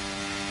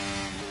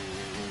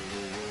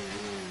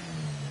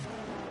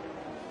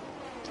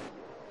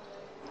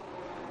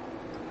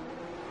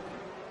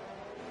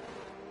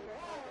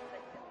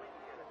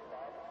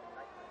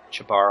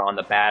 Chabar on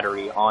the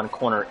battery, on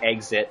corner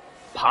exit.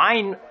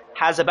 Pine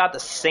has about the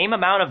same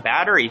amount of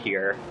battery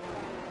here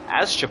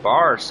as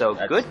Chabar, so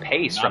that's good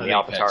pace from the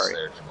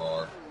AlphaTauri.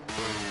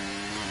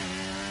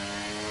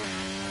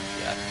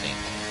 Yeah, I think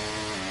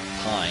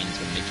Pine's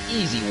going to make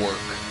easy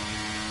work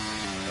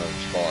of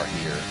Chabar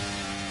here.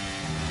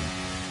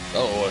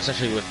 Oh,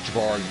 especially with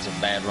Chabar gets a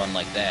bad run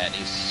like that.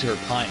 You see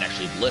Pine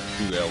actually lift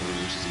through El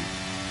Rouge.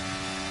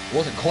 He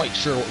wasn't quite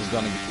sure what was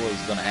going to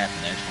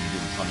happen there. Just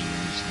doing funny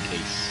moves in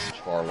case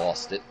Chabar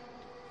lost it.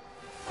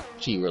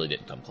 She really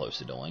didn't come close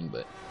to doing,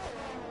 but...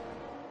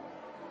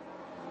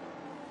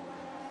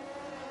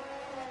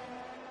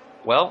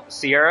 Well,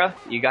 Sierra,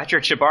 you got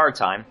your Chabar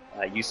time.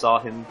 You saw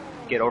him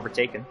get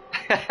overtaken.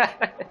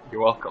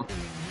 You're welcome.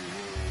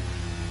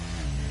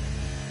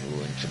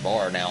 Ooh, and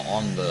Jabbar now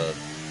on the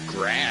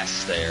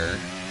grass there.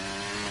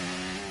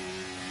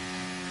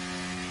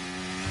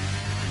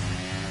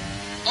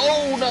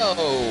 Oh no!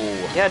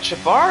 Yeah,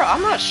 Jabbar,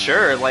 I'm not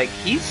sure. Like,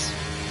 he's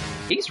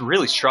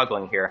really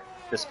struggling here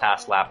this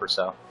past lap or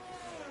so.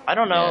 I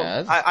don't know.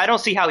 Yeah, I don't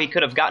see how he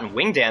could have gotten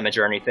wing damage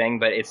or anything,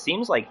 but it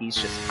seems like he's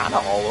just kind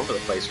of all over the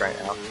place right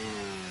now.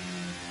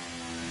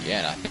 Yeah,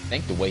 and I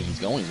think the way he's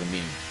going, he's going to be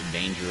in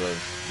danger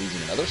of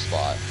losing another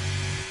spot.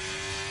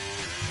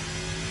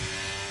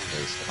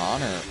 Because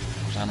Connor,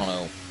 which I don't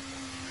know.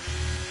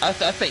 I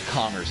think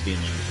Connor's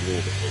dealing with a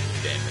little bit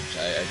of damage.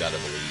 I gotta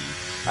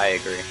believe. I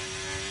agree.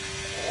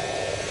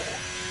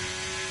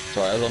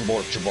 Sorry, I was on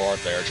board with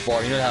Jabbar there.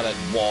 Jabbar, you know how that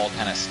wall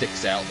kind of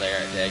sticks out there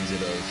at the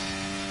exit of,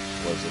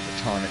 was it the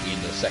turn at the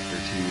end of Sector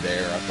 2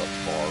 there? I thought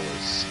Jabbar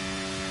was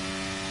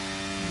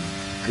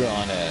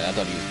gonna, I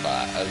thought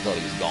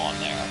he was gone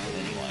there, but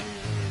anyway.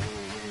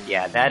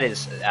 Yeah, that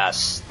is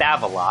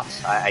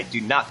Stavelot. I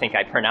do not think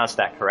I pronounced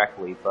that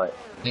correctly, but...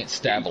 It's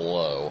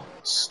Stavelo.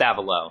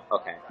 Stavelo,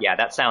 okay. Yeah,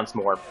 that sounds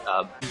more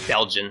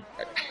Belgian.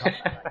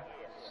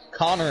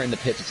 Connor in the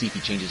pit to see if he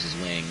changes his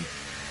wing.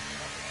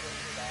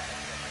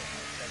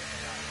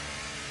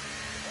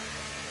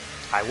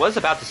 I was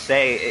about to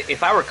say,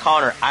 if I were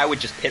Connor, I would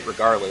just pit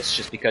regardless,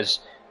 just because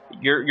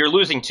you're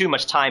losing too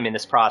much time in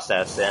this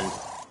process, and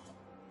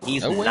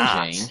he's no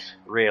not, change.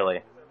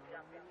 Really.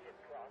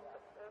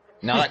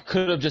 Now, that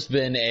could have just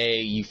been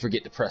you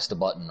forget to press the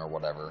button or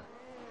whatever.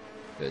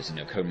 Because, you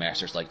know,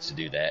 Codemasters likes to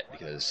do that,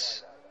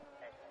 because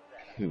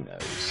who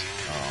knows.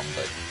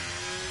 But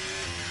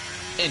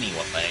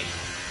anyway.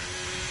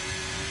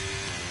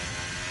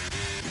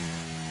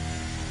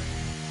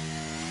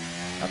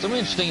 Now, something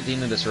interesting at the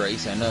end of this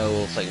race, I know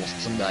it's like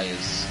some guy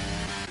is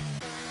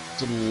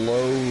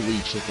slowly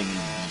chipping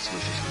into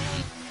D-Swish's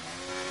lead.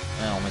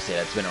 Well, I'm going to say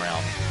that's been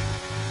around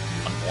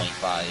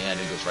 1.5, and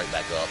it goes right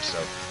back up,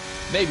 so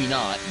maybe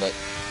not, but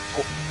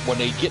when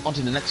they get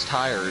onto the next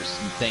tires,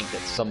 you think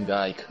that some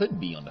guy could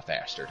be on the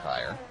faster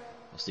tire.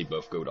 Unless they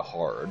both go to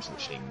hards,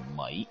 which they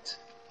might.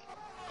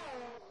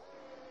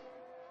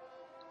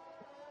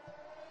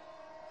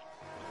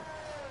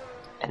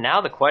 And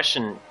now the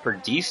question for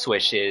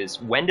D-Swish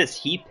is, when does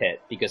he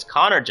pit? Because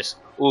Connor just...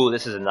 Ooh,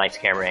 this is a nice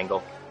camera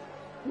angle.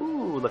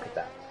 Ooh, look at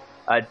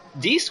that.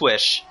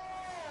 D-Swish,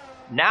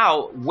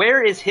 now,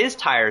 where is his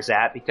tires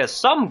at? Because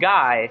some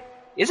guy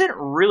isn't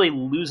really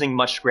losing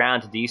much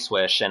ground to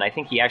D-Swish, and I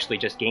think he actually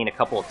just gained a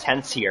couple of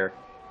tenths here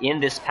in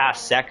this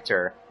past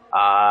sector.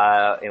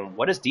 And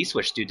what does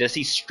D-Swish do? Does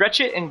he stretch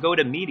it and go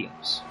to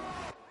mediums?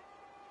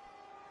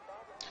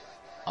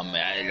 I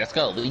mean, that's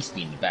got to at least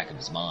be in the back of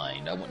his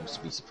mind. I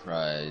wouldn't be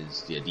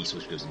surprised. Yeah,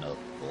 D-Swish goes another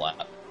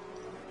lap.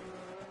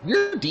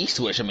 You're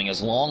D-Swish, I mean,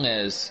 as long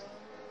as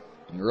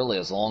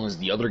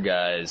the other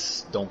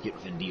guys don't get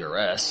within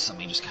DRS, I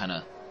mean, just kind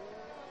of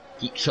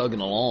keep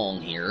chugging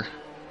along here.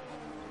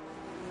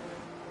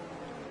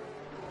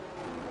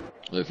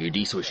 If you're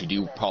D-Swish, you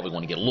do probably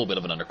want to get a little bit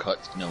of an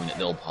undercut, knowing that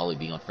they'll probably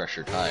be on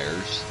fresher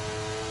tires.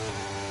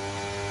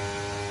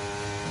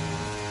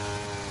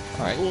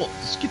 Alright, well,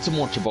 let's get some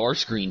more Jabbar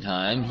screen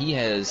time. He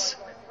has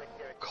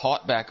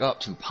caught back up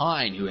to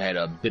Pine, who had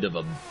a bit of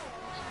a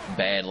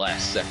bad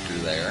last sector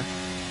there.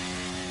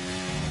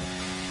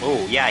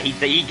 Oh, yeah,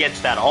 he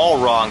gets that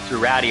all wrong through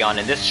Radion,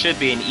 and this should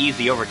be an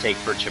easy overtake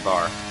for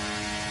Jabbar.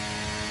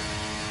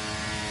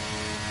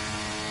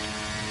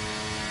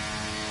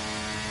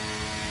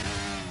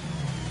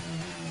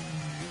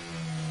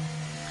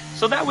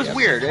 So that was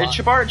weird.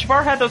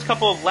 Jabbar had those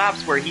couple of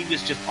laps where he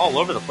was just all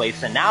over the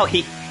place, and now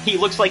he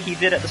looks like he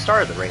did at the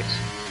start of the race.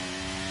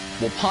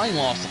 Well, Pine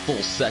lost a full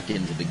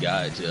second to the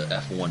guy, to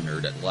F1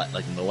 Nerd,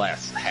 like in the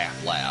last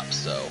half lap,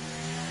 so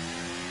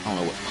I don't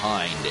know what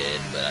Pine did,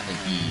 but I think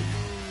he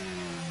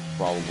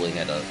probably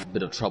had a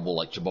bit of trouble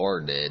like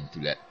Jabbar did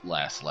through that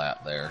last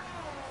lap there.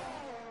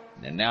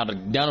 And now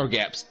the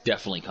gap's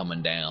definitely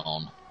coming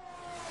down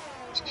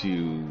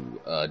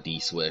to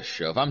D-Swish.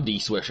 So if I'm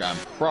D-Swish, I'm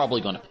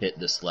probably going to pit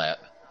this lap.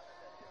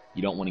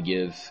 You don't want to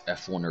give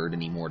F1 Nerd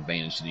any more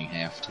advantage than you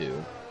have to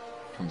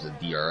in terms of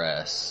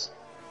DRS.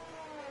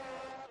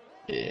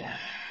 Yeah.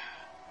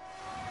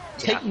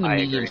 Taking the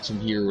mediums from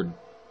here would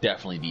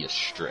definitely be a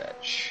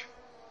stretch.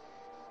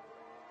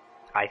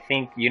 I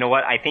think, you know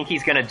what, I think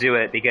he's going to do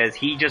it because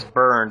he just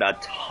burned a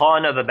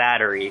ton of the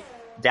battery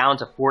down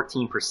to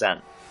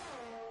 14%.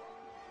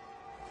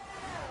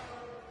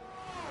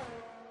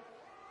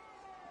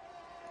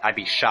 I'd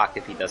be shocked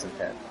if he doesn't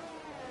pit.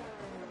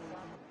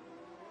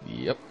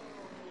 Yep.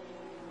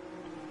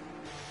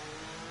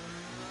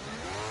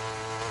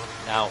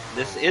 Now,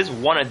 this is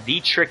one of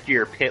the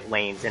trickier pit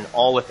lanes in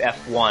all of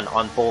F1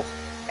 on both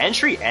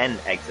entry and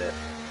exit.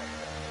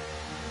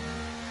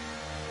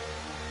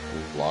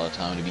 A lot of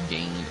time to be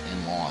gained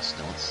and lost.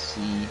 Now let's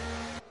see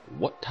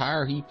what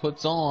tire he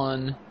puts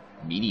on.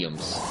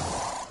 Mediums.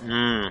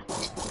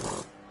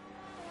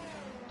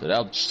 So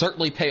that'll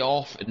certainly pay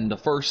off in the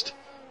first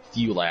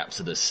few laps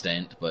of this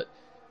stint, but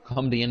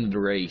come the end of the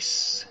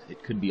race,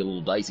 it could be a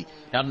little dicey.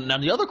 Now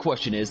the other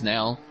question is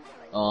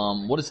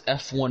what is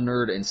F1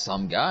 Nerd and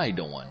some guy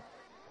doing?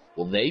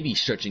 Will they be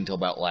stretching till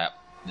about lap,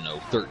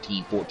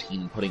 13,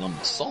 14, and putting on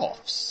the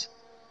softs?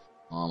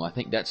 I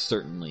think that's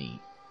certainly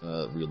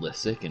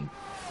realistic and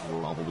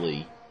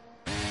probably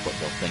what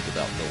they'll think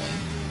about doing.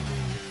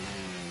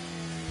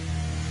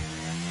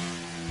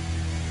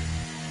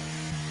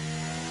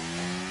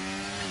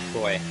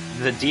 Boy,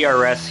 the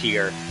DRS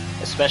here,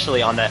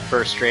 especially on that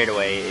first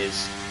straightaway,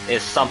 is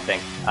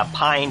something.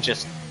 Pine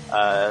just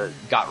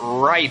got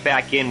right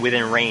back in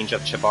within range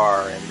of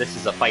Chabar, and this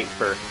is a fight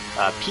for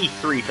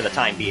P3 for the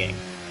time being.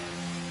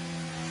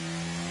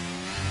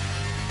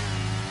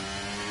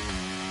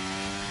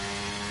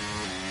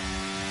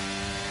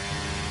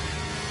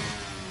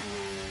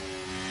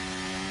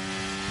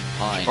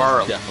 Pine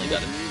definitely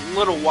got a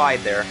little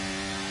wide there.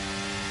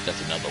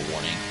 That's another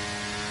warning.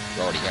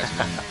 He already has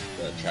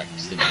one track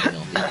extended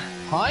penalty.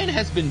 Pine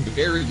has been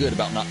very good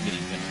about not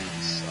getting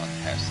penalties on the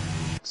past 2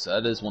 weeks. So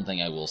that is one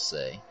thing I will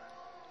say.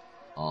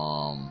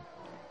 Oh,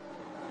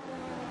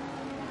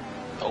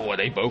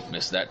 they both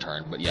missed that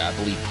turn, but yeah, I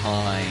believe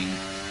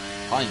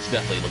Pine's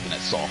definitely looking at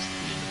soft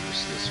for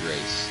this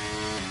race.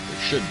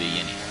 There should be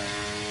anyway.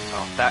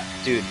 Oh,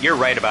 dude, you're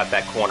right about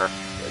that corner.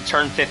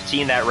 Turn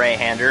 15, that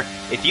right-hander.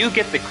 If you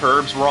get the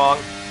curbs wrong,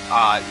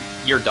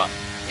 you're done.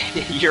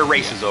 Your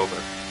race is over.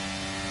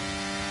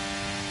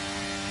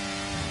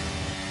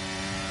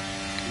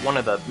 One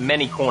of the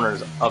many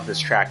corners of this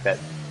track that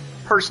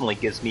personally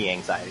gives me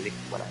anxiety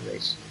when I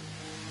race.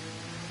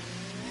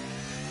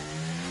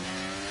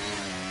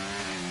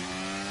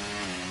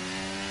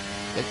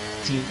 That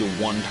seems the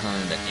one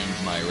turn that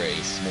ends my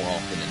race more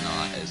often than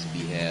not, as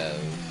we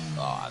have...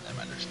 never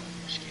mind, there's no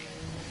finish game.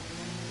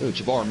 Oh,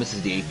 Chabar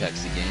misses the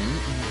apex again,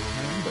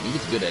 but he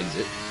gets a good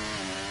exit.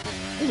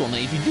 Here's one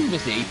thing, if you do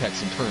miss the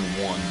apex in turn 1,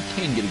 you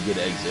can get a good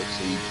exit,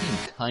 so you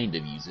can kind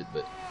of use it,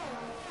 but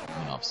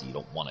obviously you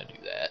don't want to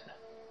do that.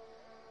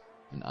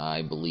 And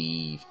I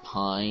believe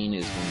Pine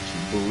is going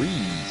to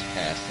breeze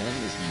past him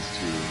as these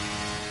two...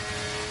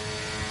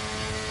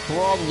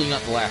 Probably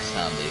not the last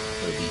time they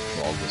could have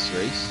leapfrogged this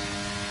race.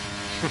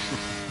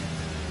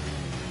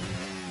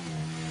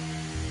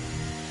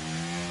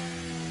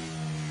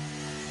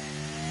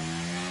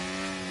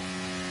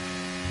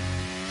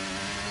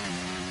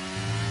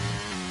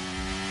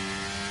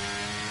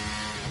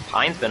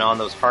 Pine's been on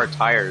those hard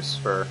tires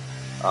for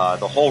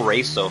the whole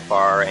race so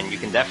far, and you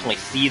can definitely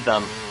see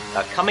them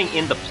coming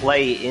into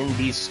play in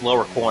these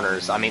slower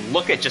corners. I mean,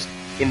 look at just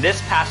in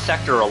this past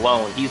sector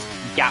alone, he's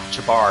gapped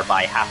Chabar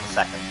by half a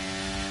second.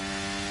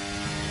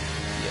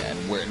 Yeah,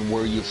 and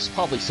where you're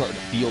probably starting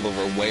to feel the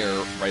wear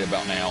right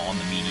about now on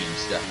the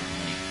mediums,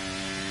 definitely.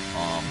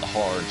 The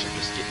hards are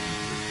just getting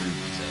into the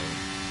groovy zone.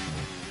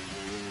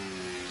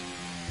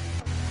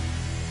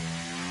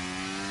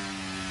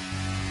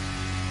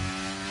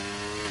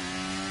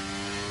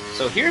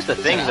 So here's the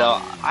thing, though.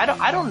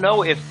 I don't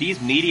know if these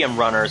medium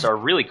runners are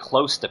really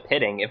close to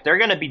pitting. If they're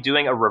going to be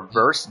doing a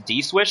reverse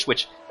D-swish,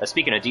 which,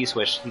 speaking of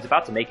D-swish, he's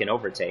about to make an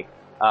overtake,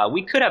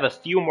 we could have a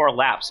few more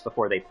laps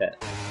before they pit.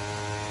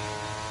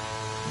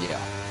 Yeah.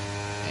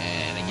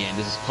 And again,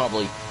 this is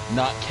probably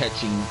not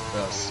catching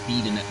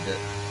speed in at the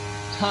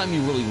time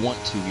you really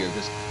want to here,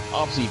 because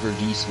obviously for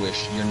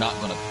D-swish, you're not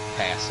going to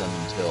pass them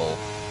until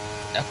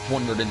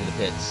F1 into the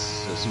pits,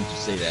 so as soon as you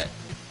say that.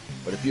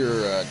 But if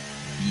you're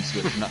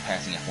D-swish, you're not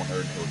passing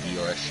F100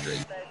 until DRS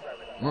straight.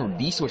 Remember,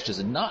 D-swish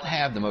does not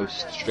have the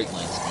most straight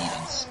line speed,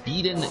 and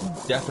speed-in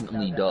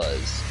definitely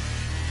does.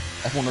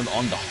 F100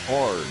 on the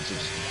hards, which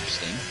is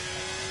interesting.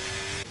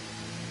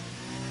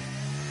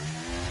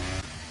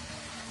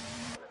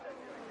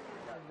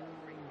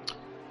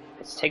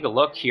 Let's take a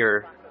look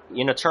here.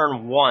 In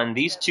turn 1,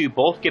 these two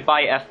both get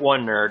by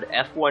F1 Nerd.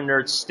 F1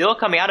 Nerd's still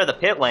coming out of the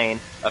pit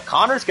lane.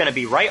 Connor's going to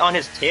be right on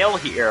his tail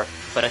here,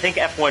 but I think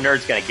F1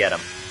 Nerd's going to get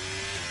him.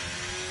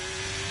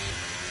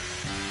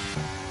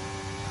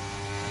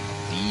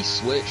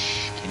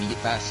 D-swish. Can he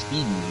get past speed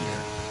in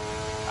here?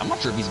 I'm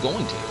not sure if he's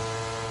going to.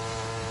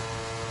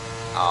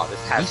 Oh,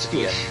 this has to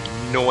be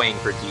annoying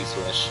for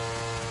D-swish.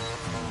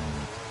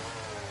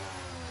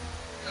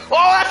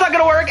 Oh, that's not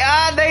going to work!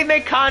 They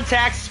make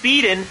contact.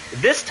 Speedin,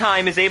 this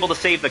time, is able to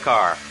save the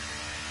car.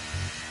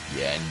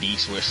 Yeah, and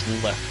D-swish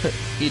left.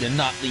 He did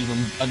not leave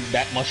him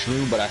that much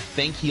room, but I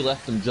think he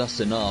left him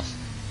just enough.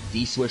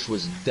 D-swish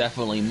was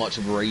definitely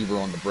much braver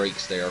on the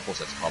brakes there. Of course,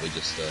 that's probably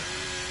just the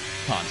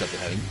concept of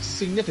having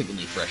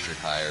significantly fresher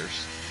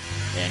tires.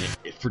 And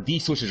for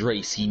D-swish's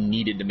race, he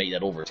needed to make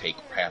that overtake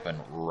happen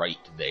right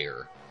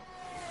there.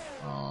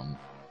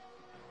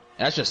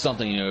 That's just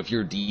something, if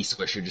you're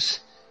D-swish, you're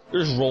just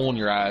rolling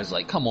your eyes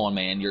like, come on,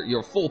 man, you're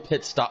a full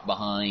pit stop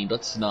behind.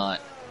 Let's not.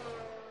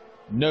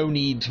 No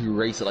need to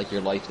race it like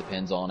your life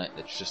depends on it.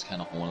 It's just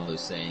kind of one of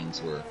those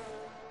things where,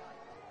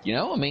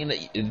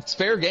 it's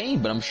fair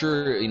game, but I'm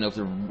sure, if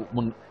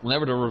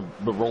whenever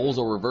the roles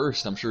are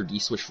reversed, I'm sure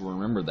D-swish will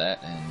remember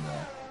that and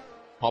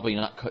probably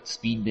not cut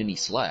speed any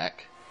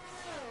slack.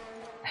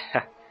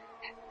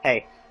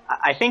 Hey,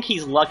 I think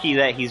he's lucky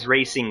that he's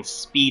racing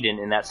speed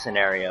in that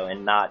scenario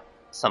and not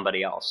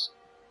somebody else.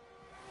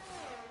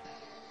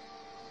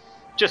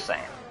 Just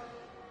saying.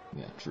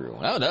 Yeah, true.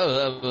 No,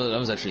 that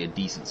was actually a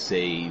decent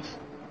save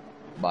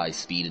by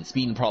Speed, and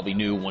Speed probably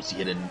knew once he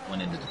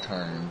went into the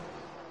turn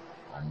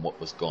what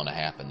was going to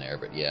happen there.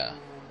 But yeah,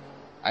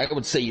 I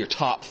would say your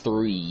top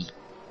three.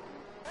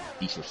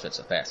 D-Switch sets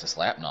the fastest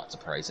lap, not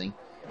surprising.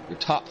 Your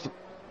top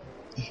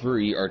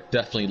three are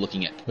definitely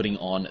looking at putting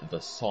on the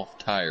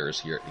soft tires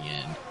here at the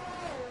end,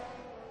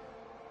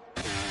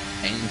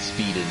 and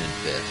Speed in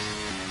fifth.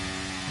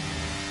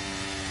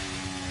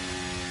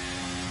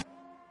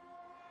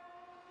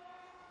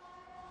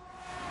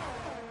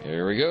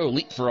 There we go,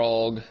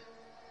 leapfrog.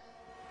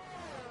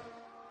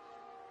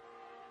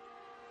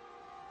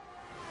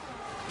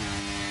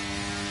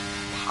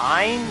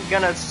 Pine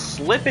gonna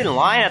slip in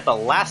line at the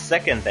last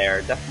second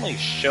there, definitely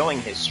showing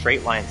his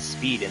straight line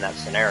speed in that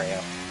scenario.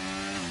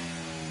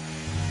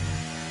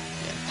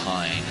 Yeah,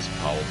 Pine is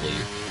probably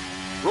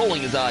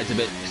rolling his eyes a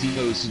bit because he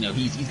knows,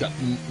 he's got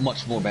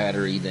much more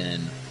battery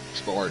than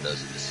Spar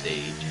does at this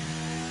stage.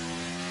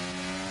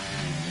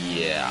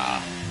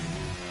 Yeah.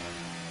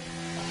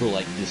 I feel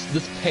like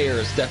this pair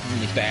is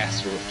definitely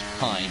faster with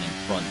Pine in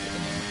front of the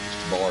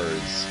moment.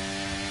 Spars.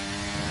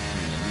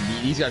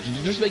 These guys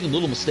are just making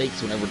little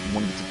mistakes whenever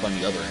one gets in front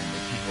of the other, and they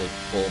can't really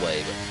pull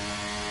away, but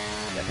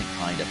I think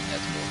Pine definitely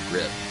has more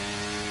grip.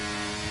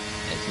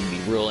 And it's going to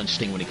be real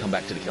interesting when he come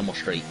back to the Kimmel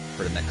Straight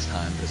for the next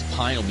time, because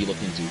Pine will be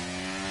looking to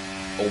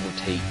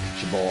overtake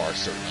Jabbar,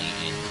 certainly,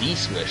 and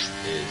D-Swish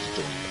is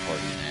joining the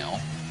party now.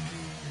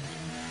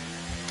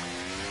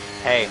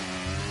 Hey,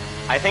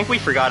 I think we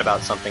forgot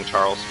about something,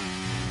 Charles.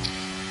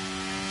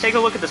 Take a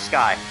look at the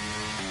sky.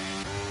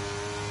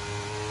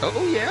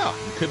 Oh yeah,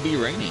 it could be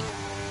raining.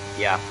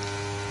 Yeah.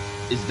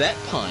 Is that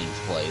Pine's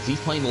play? Is he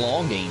playing the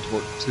long game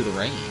to the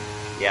rain?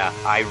 Yeah,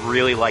 I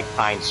really like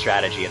Pine's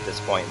strategy at this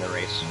point in the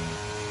race.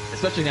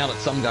 Especially now that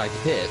some guy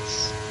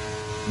pits.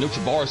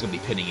 Jabbar's going to be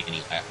pitting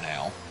any lap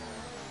now.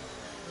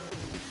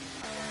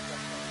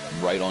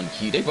 Right on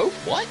cue. They both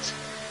what?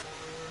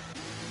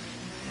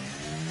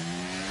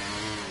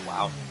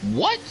 Wow.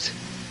 What?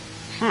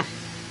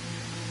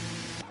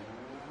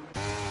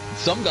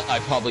 Some guy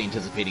probably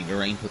anticipating the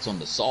rain puts on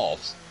the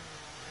softs.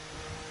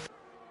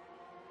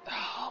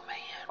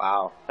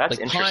 Wow, that's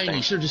like interesting. Pine,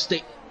 you should just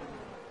stay.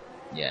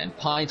 Yeah, and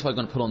Pine's probably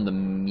going to put on the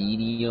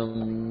mediums.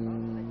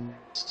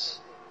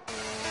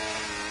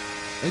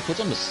 He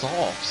puts on the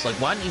softs. Like,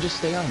 why didn't you just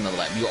stay out another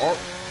lap? You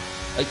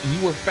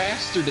were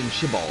faster than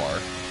Jabbar.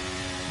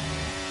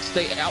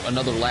 Stay out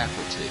another lap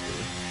or two.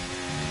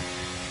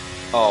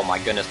 Oh my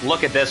goodness,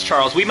 look at this,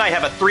 Charles. We might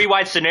have a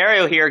three-wide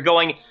scenario here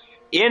going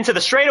into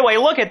the straightaway.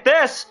 Look at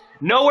this.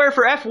 Nowhere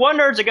for F1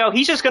 nerds to go.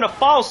 He's just going to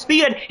follow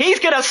Speed, and he's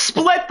going to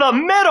split the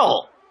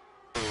middle.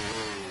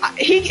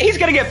 He's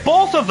going to get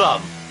both of them.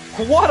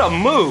 What a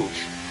move.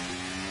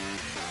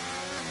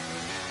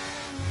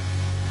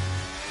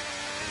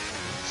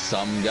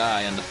 Some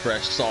guy on the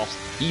fresh softs,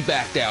 he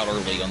backed out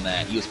early on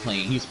that. He was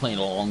playing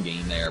a long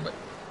game there, but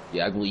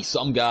yeah, I believe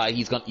some guy,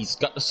 he's got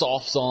the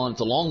softs on.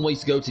 It's a long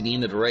ways to go to the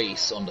end of the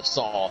race on the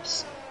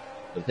softs.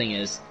 The thing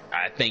is,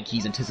 I think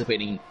he's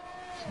anticipating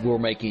we're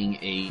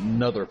making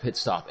another pit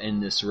stop in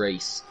this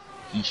race.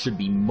 He should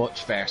be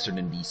much faster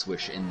than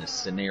D-Swish in this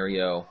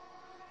scenario.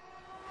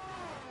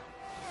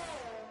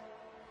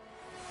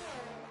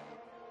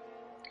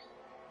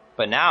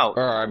 But now...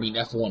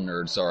 F1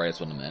 nerd, sorry, that's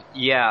what I meant.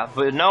 Yeah,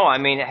 but no, I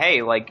mean,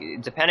 hey, like,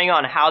 depending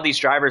on how these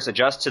drivers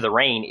adjust to the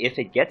rain, if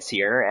it gets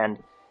here, and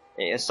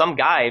some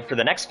guy, for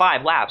the next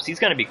 5 laps, he's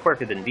going to be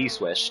quicker than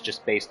D-Swish,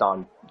 just based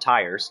on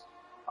tires.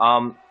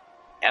 F1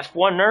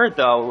 nerd,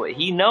 though,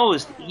 he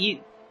knows...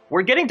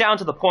 We're getting down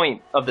to the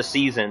point of the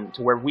season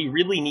to where we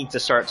really need to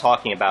start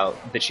talking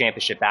about the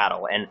championship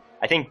battle, and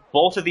I think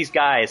both of these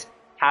guys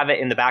have it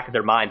in the back of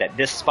their mind that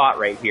this spot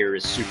right here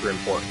is super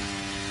important.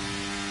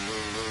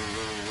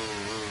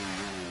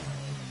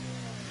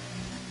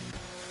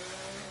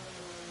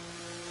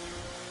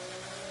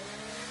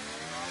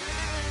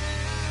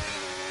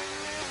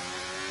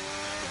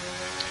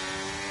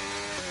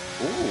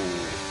 Ooh,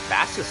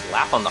 fastest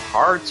lap on the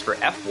hards for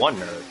F1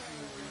 nerd.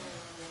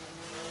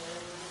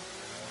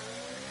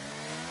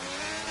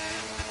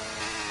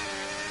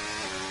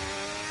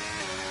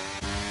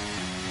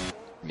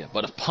 Yeah,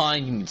 but if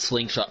Pine can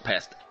slingshot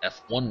past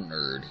F1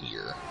 nerd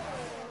here,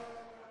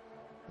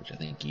 which I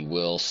think he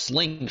will,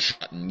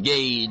 slingshot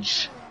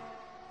engage.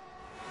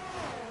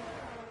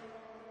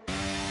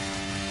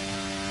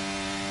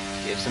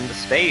 Gives him the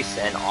space,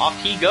 and off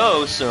he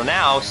goes. So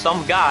now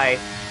some guy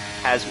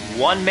has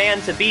one man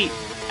to beat.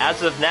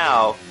 As of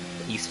now,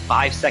 he's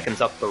 5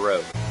 seconds up the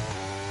road.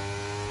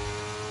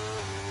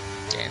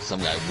 And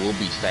some guy will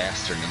be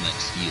faster in the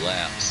next few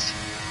laps.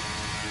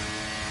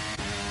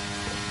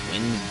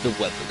 When's the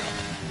weather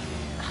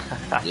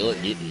coming? Will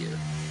it get here?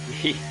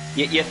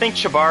 You think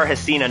Jabbar has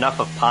seen enough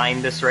of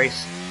Pine this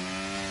race?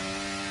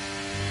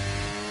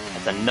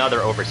 That's another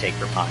overtake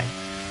for Pine.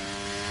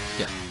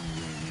 Yeah.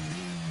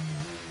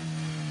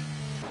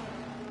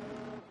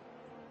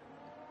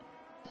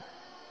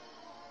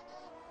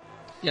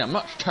 Yeah, I'm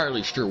not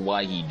entirely sure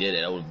why he did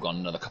it. I would have gone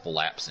another couple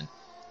laps and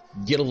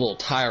get a little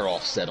tire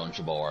offset on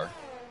Jabbar.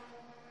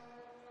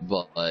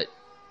 But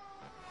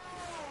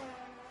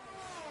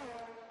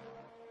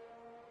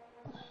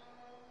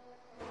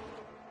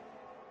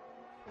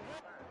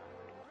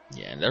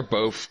yeah, they're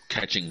both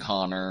catching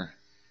Connor,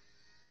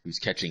 who's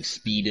catching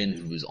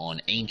Speedin, who's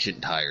on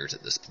ancient tires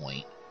at this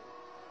point.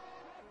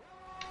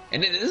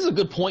 And this is a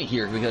good point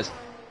here, because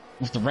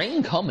with the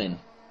rain coming,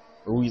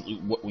 or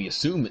what we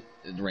assume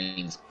the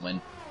rain's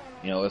coming,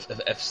 you know,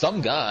 if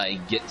some guy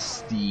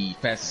gets the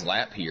fastest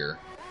lap here,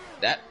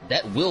 that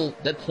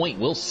point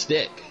will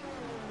stick.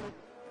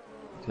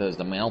 Because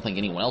I mean, I don't think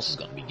anyone else is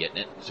going to be getting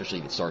it, especially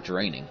if it starts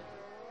raining.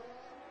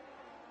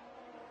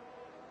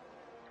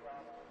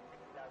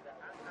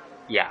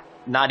 Yeah,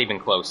 not even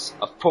close.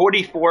 A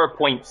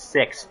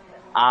 44.6.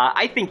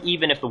 I think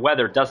even if the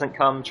weather doesn't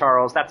come,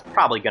 Charles, that's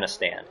probably going to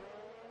stand.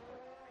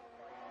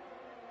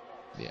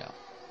 Yeah.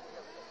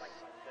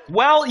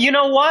 Well, you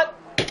know what?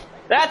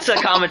 That's a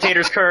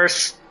commentator's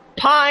curse.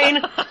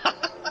 Pine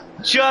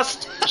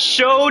just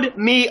showed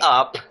me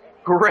up.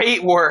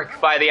 Great work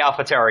by the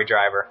AlphaTauri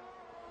driver.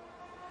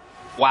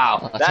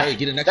 Wow,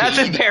 that's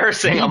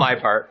embarrassing on my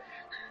part.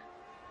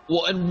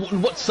 Well,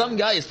 and what some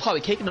guy is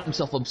probably kicking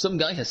himself up, some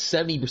guy has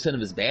 70% of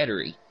his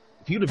battery.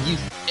 If he would have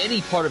used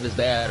any part of his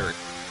battery,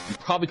 he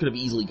probably could have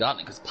easily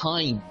gotten it, because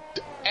Pine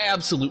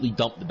absolutely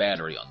dumped the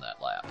battery on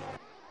that lap.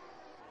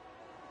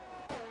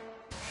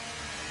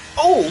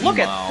 Oh, look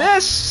at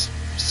this!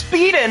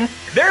 Speedin',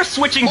 they're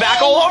switching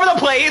back all over the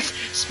place!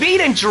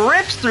 Speedin'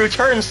 drifts through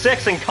turn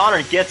 6 and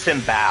Connor gets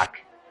him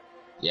back.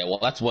 Yeah, well,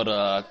 that's what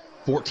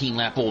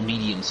 14-lap-old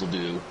mediums will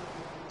do.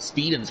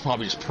 Speedin's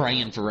probably just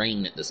praying for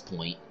rain at this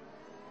point.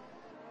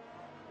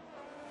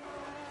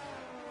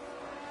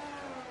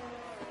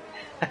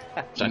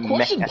 So I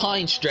question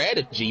Pine's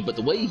strategy, but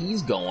the way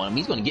he's going,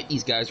 he's going to get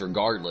these guys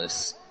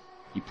regardless.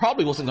 He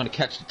probably wasn't going to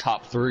catch the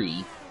top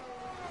 3.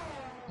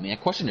 I mean, I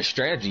question his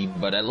strategy,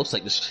 but it looks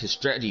like his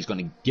strategy is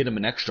going to get him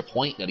an extra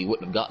point that he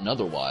wouldn't have gotten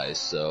otherwise,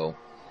 so...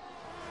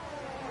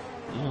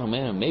 Oh,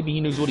 man, maybe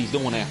he knows what he's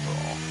doing after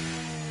all.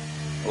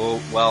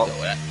 Oh, well... So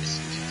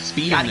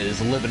Speedin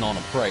is living on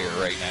a prayer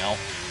right now.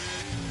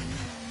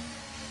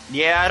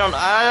 Yeah, I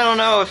don't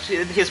know if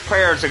his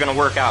prayers are going to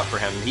work out for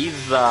him.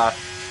 He's,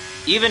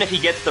 even if he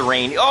gets the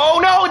rain... Oh,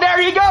 no,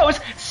 there he goes!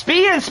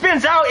 Speedin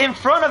spins out in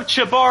front of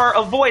Jabbar,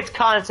 avoids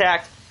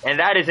contact, and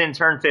that is in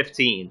turn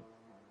 15.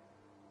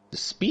 Does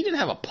Speedin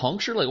have a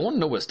puncture? Like, I want to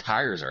know what his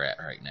tires are at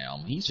right now. I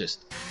mean, he's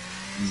just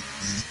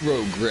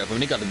zero grip. I mean,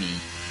 they got to be...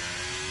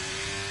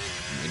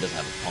 he doesn't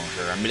have a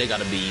puncture. I mean, they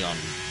got to be on...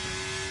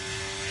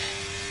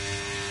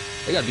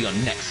 they got to be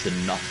on next to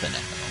nothing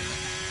at the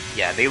moment.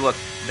 Yeah, they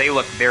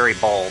look very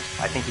bald.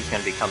 I think he's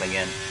going to be coming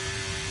in.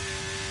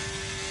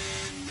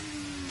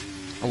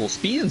 Oh, well,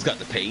 Speedin's got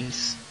the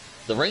pace.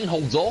 If the rain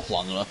holds off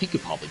long enough, he could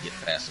probably get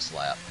fastest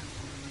lap.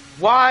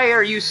 Why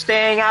are you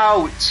staying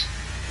out?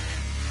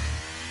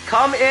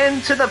 Come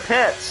into the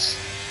pits.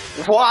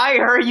 Why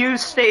are you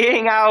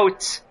staying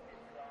out?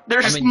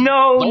 There's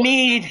no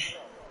need.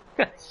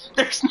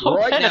 There's no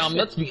right benefit. now.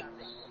 Let's be.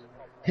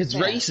 His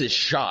race is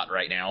shot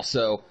right now,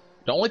 so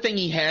the only thing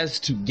he has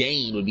to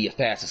gain would be a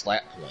fastest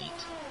lap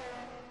point.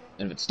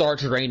 And if it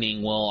starts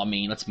raining, well, I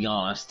mean, let's be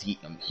honest,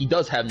 he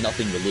does have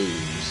nothing to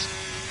lose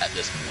at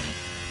this point.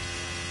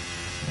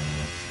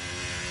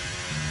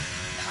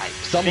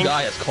 Some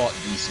guy has caught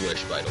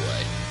D-Swish, by the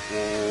way.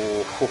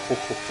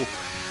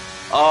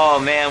 Oh,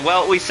 man.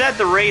 Well, we said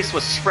the race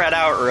was spread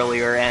out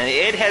earlier, and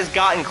it has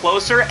gotten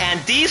closer,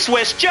 and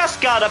D-Swish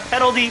just got a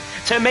penalty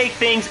to make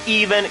things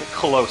even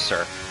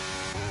closer.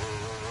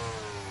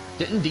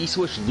 Didn't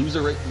D-Swish lose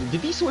a race?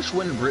 Did D-Swish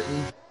win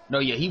Britain? No,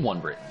 yeah, he won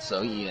Britain,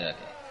 so yeah. Okay.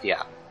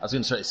 Yeah. I was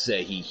going to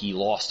say he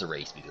lost the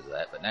race because of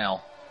that, but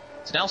now...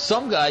 So now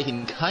some guy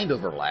can kind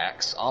of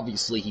relax.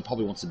 Obviously, he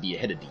probably wants to be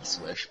ahead of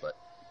D-Swish, but...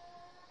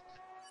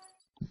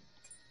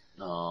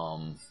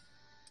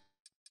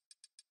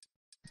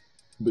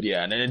 But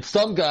yeah, and then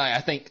some guy, I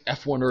think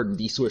F1 Nerd and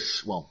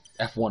D-Swish, well,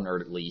 F1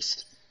 Nerd at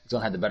least, is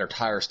going to have the better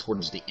tires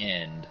towards the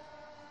end.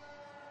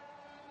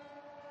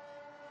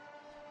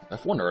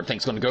 F1 Nerd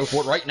thinks going to go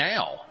for it right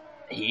now.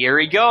 Here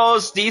he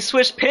goes.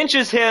 D-Swish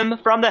pinches him.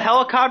 From the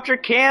helicopter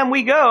cam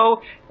we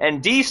go.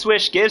 And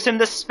D-Swish gives him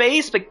the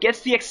space, but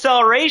gets the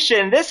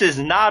acceleration. This is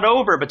not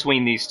over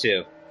between these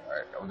two.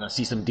 Alright, are we going to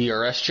see some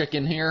DRS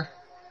chicken here?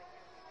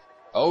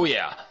 Oh,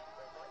 yeah.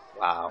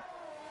 Wow.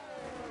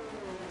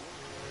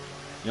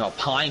 You know,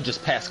 Pine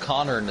just passed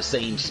Connor in the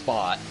same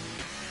spot.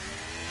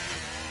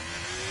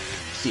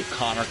 See if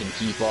Connor can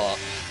keep up.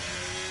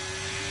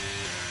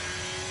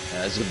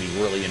 Yeah, this is going to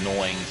be really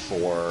annoying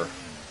for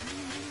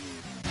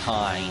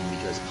Pine,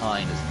 because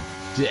Pine is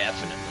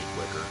definitely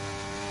quicker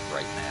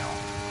right now.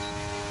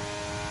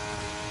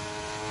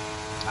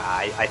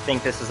 I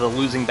think this is a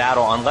losing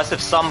battle, unless if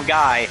some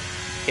guy,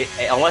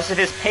 unless if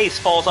his pace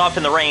falls off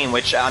in the rain,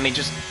 which, I mean,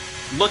 just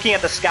looking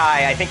at the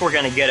sky, I think we're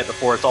going to get it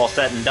before it's all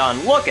said and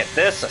done. Look at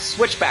this, a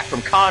switchback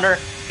from Connor,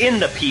 in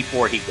the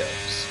P4 he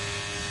goes.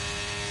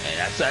 And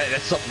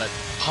that's something that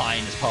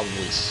Pine is probably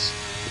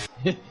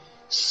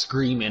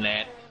screaming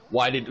at,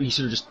 you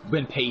should have just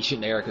been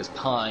patient there, because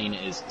Pine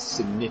is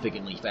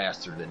significantly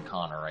faster than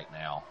Connor right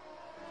now.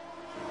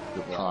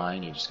 With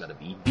Pine, you just gotta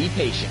be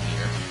patient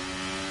here.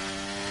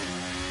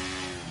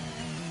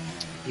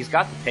 He's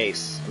got the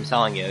pace, I'm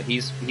telling you.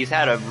 He's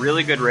had a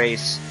really good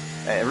race.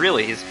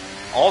 Really,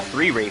 all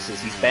 3 races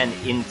he's been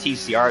in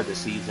TCR this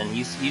season.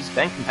 He's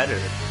been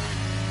competitive.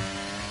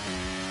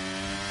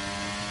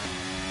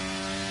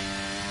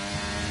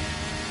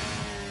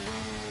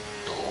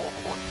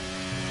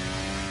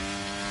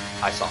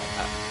 I saw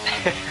that.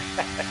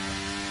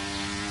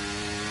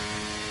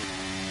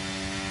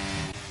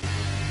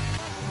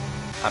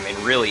 I mean,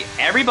 really,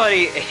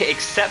 everybody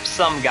except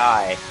some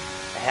guy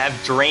have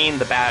drained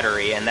the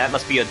battery, and that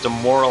must be a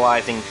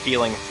demoralizing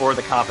feeling for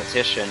the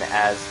competition,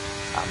 as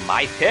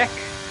my pick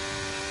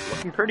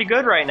looking pretty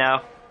good right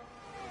now.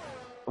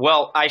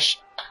 Well, I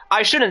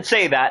shouldn't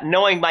say that.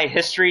 Knowing my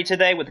history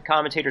today with the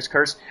commentator's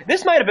curse,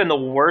 this might have been the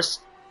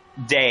worst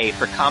day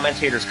for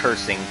commentators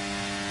cursing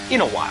in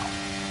a while.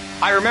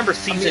 I remember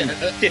season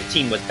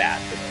 15 was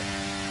bad for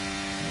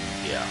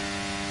me. Yeah.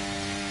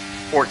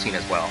 14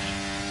 as well.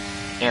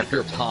 And if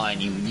you're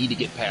Pine, you need to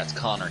get past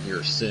Connor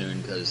here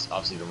soon, because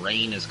obviously the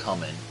rain is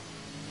coming.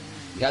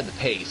 You had the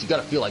pace. You got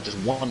to feel like just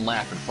one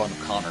lap in front of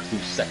Connor through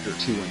sector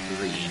 2 and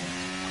 3, and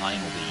Pine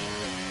will be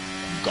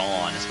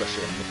gone,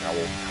 especially when you look at how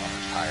old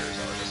Connor's tires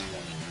are at this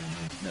point.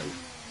 No,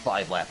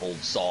 5-lap-old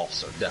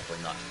softs are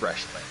definitely not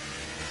fresh by any means.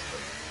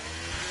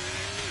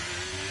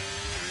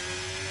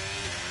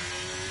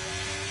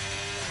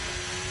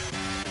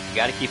 You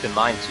got to keep in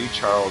mind too,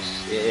 Charles,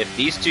 if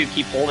these two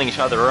keep holding each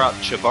other up,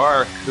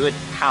 Shabar could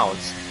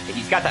pounce.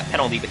 He's got that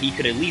penalty, but he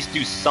could at least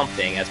do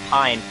something, as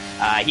Pine,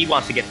 he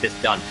wants to get this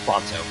done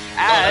pronto.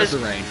 As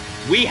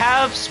we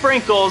have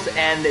sprinkles,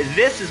 and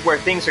this is where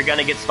things are going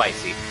to get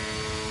spicy.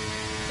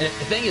 And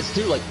the thing is,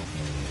 too, like,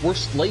 we're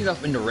late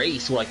enough in the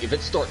race where, like, if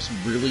it starts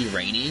really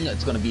raining,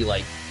 it's going to be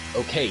like,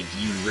 okay, do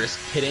you risk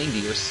pitting? Do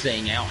you risk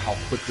staying out? How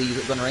quickly is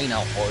it going to rain?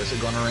 How far is it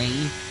going to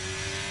rain?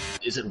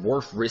 Is it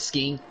worth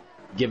risking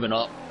giving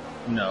up,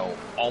 you know,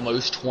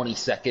 almost 20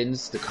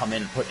 seconds to come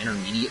in and put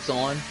intermediates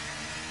on?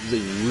 This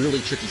is a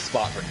really tricky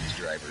spot for these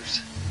drivers.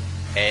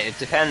 It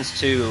depends,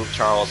 too,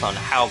 Charles, on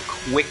how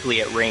quickly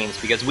it rains,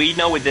 because we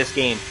know with this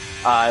game,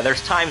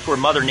 there's times where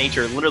Mother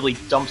Nature literally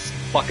dumps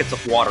buckets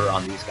of water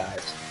on these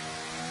guys.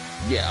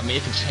 Yeah, I mean,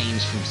 it can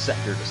change from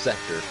sector to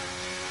sector,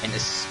 and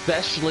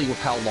especially with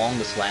how long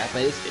this lap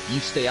is, if you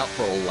stay out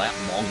for a lap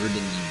longer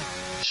than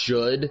you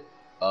should,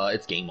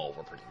 it's game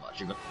over pretty much.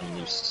 You're going to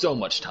lose so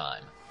much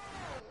time.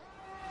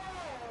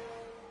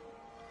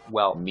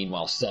 Well,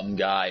 meanwhile, some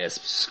guy is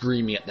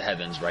screaming at the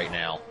heavens right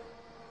now,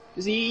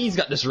 because he's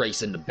got this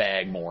race in the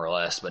bag, more or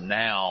less, but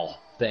now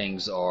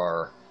things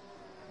are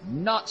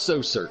not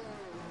so certain.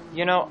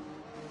 You know,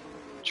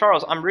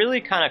 Charles, I'm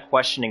really kind of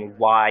questioning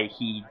why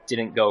he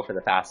didn't go for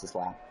the fastest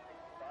lap.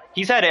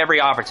 He's had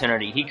every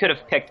opportunity. He could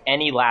have picked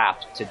any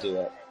lap to do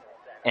it,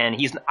 and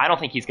I don't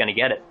think he's going to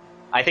get it.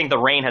 I think the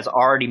rain has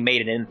already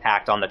made an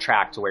impact on the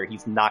track to where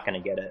he's not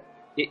going to get it.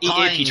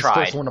 If he tried.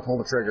 Pine is the first one to pull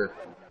the trigger.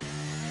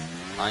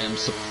 I am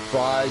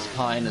surprised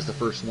Pine is the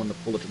first one to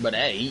pull it, but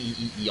hey,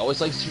 he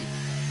always likes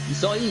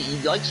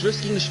he likes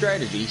risking the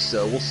strategy,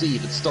 so we'll see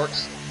if it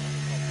starts.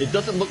 It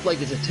doesn't look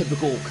like it's a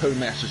typical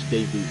Codemasters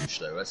deluge,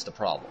 though. That's the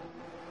problem.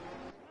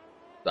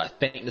 I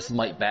think this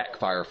might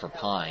backfire for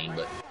Pine,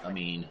 but I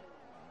mean,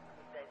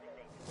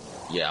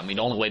 yeah, I mean,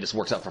 the only way this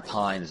works out for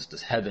Pine is if the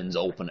heavens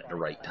open at the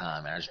right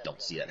time, and I just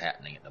don't see that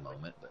happening at the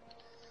moment. But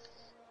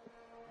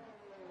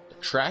the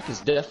track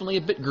is definitely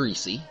a bit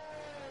greasy.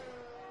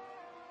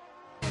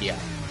 Yeah.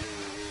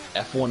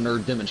 F1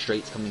 Nerd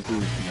demonstrates coming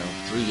through,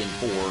 3 and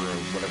 4 or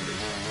whatever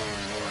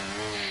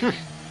it is.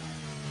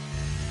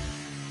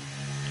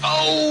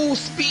 Oh,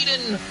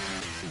 speeding!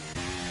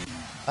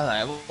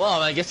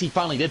 Well, I guess he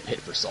finally did pit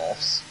for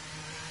softs.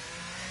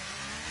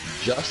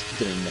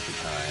 Just in the nick of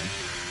time.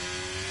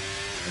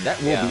 And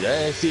that will be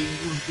that. See,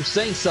 we're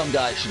saying some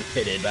guy should have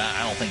pitted, but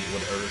I don't think it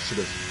would have, or should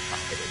have not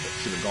pitted, but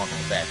should have gone for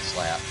the fastest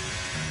lap.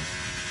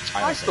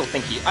 I still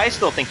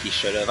think he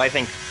should have. I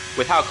think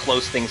with how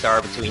close things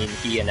are between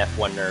he and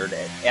F1 Nerd,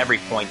 every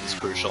point is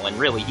crucial, and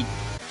really,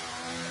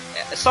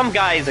 some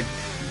guy is a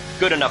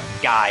good enough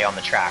guy on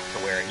the track to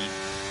where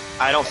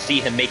I don't see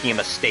him making a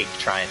mistake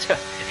trying to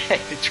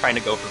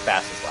go for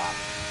fastest lap.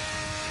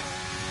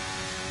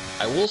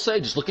 I will say,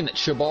 just looking at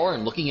Shabar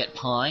and looking at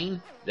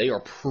Pine, they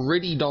are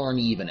pretty darn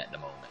even at the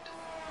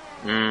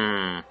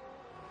moment.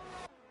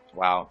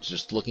 Wow.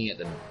 Just looking at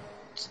the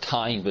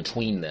time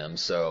between them,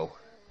 so...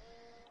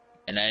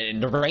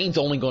 And the rain's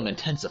only going to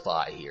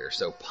intensify here.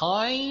 So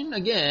Pine,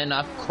 again,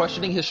 I'm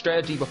questioning his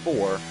strategy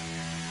before.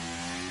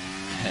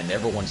 And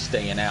everyone's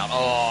staying out.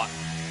 Oh,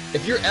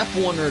 if you're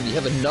F1 Nerd, you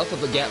have enough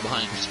of a gap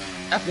behind you.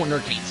 F1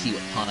 Nerd can't see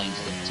what Pine's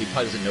doing, so he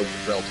probably doesn't know what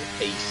the relative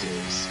pace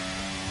is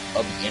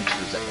of the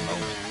enters at the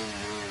moment.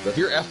 But if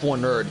you're F1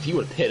 Nerd, if he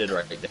would have pitted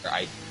right there,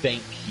 I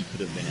think he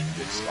could have been in a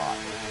good spot.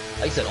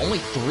 Like I said, only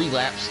 3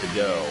 laps to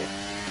go.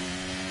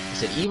 I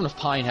said, even if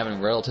Pine having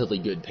relatively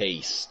good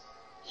pace,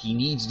 he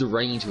needs the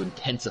rain to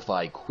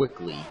intensify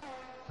quickly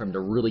for him to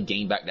really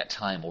gain back that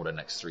time over the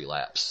next 3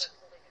 laps.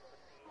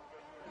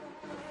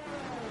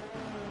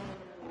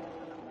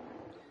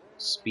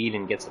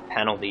 Speed gets a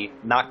penalty.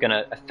 Not going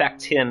to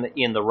affect him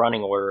in the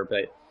running order,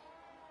 but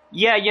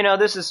yeah, you know,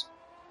 this is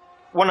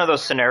one of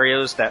those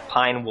scenarios that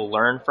Pine will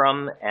learn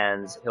from,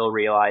 and he'll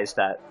realize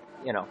that,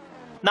 you know,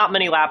 not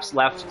many laps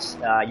left.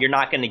 You're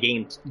not going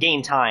to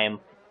gain time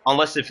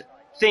unless if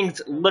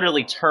things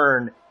literally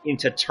turn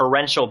into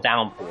torrential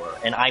downpour,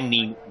 and I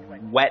mean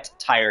wet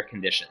tire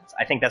conditions.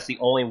 I think that's the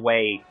only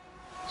way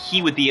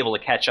he would be able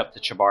to catch up to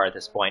Chabar at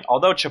this point.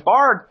 Although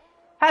Chabar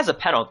has a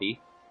penalty,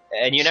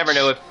 and you never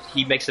know if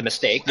he makes a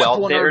mistake. Well,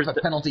 F1 there's Nerd,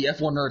 a penalty.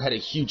 F1 Nerd had a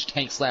huge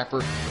tank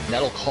slapper, and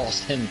that'll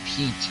cost him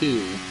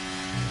P2.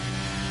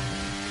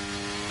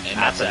 And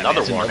that's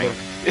another warning.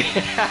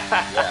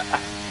 Yeah.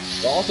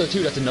 Also,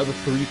 too, that's another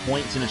 3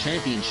 points in a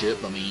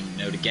championship. I mean, you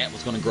know, the gap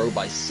was going to grow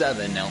by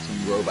 7. Now it's going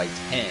to grow by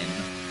 10.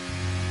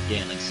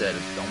 Again, like I said,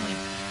 it's only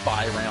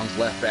 5 rounds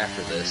left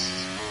after this.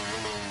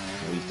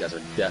 These guys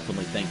are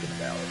definitely thinking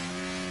about it.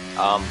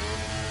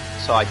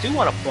 So I do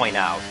want to point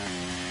out,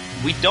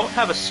 we don't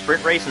have a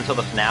sprint race until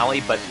the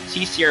finale, but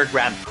TCR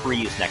Grand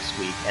Prix is next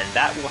week, and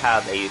that will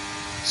have a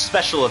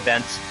special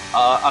event.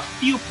 A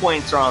few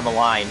points are on the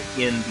line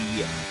in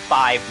the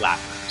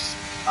 5-lappers.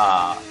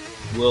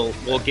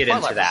 We'll get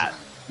into that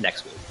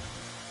next week.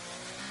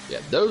 Yeah,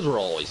 those were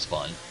always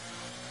fun.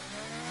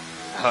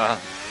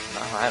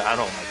 I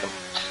don't like them.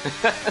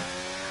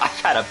 I've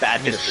had a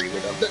bad history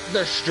with them.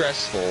 They're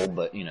stressful,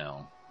 but, you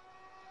know.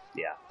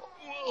 Yeah.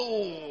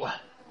 Whoa.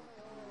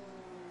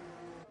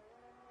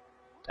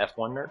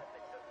 F1 Nerd?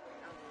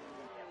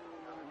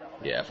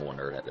 Yeah, F1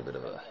 Nerd had a bit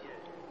of a...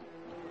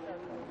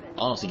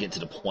 Honestly, get to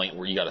the point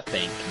where you gotta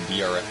think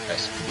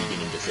DRS could be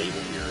getting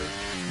disabled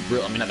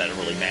here. I mean, not that it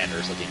really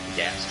matters looking at the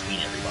gaps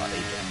between everybody,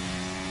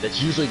 but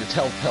that's usually the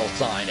telltale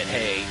sign that,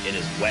 hey, it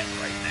is wet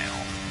right now.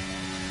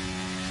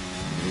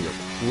 We are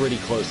pretty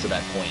close to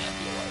that point, I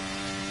feel like.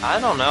 I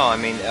don't know. I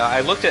mean,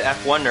 I looked at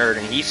F1 Nerd,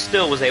 and he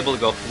still was able to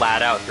go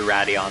flat out through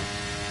Radion.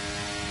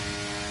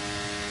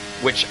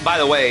 Which, by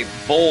the way,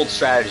 bold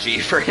strategy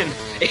for him.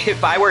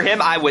 If I were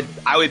him, I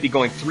would be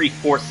going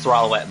 3/4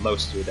 throttle at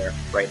most through there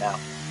right now.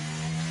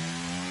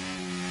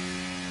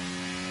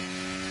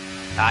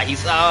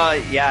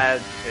 Yeah,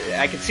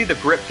 I can see the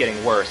grip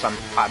getting worse.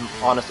 I'm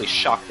honestly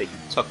shocked that he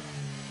took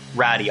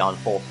Radion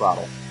full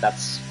throttle.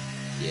 That's...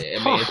 Yeah,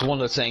 I mean, it's one of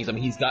those things. I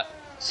mean, he's got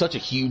such a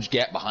huge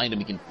gap behind him,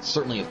 he can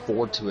certainly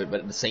afford to it, but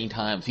at the same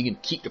time, if he can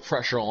keep the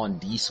pressure on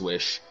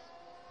D-Swish,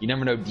 you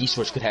never know,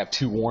 D-Swish could have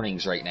 2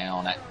 warnings right now,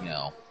 and that, you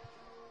know,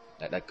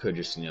 that could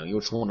just, you know, you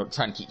just want to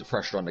try and keep the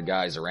pressure on the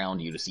guys around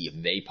you to see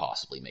if they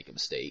possibly make a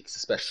mistake,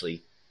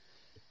 especially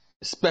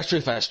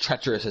if as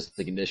treacherous as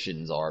the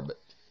conditions are, but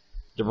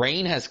the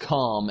rain has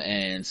come,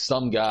 and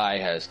some guy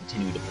has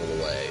continued to pull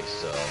away,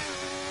 so...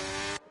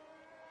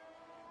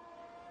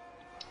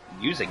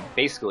 Using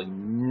basically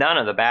none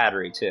of the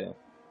battery, too.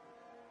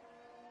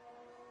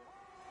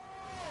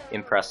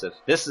 Impressive.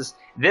 This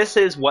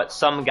is what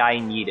some guy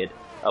needed.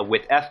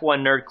 With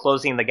F1 Nerd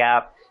closing the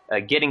gap,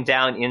 getting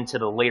down into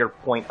the later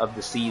point of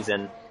the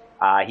season.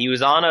 He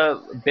was on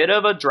a bit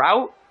of a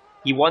drought.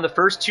 He won the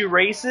first 2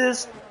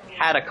 races,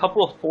 had a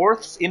couple of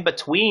fourths in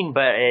between,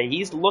 but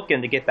he's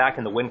looking to get back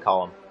in the win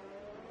column.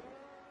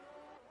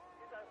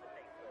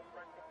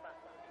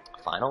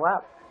 Final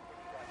lap.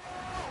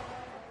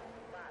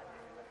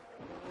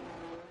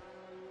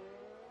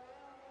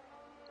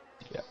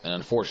 Yeah, and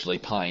unfortunately,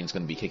 Pine's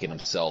going to be kicking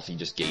himself. He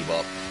just gave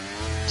up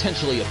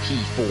potentially a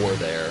P4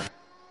 there.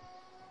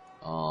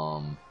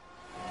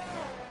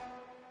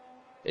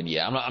 And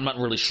yeah, I'm not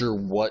really sure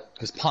what,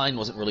 because Pine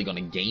wasn't really going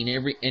to gain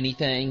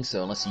anything.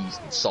 So unless he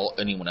saw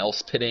anyone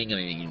else pitting, I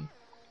mean,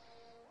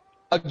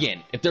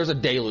 again, if there's a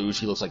deluge,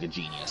 he looks like a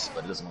genius,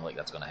 but it doesn't look like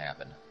that's going to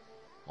happen.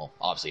 Well,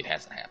 obviously, it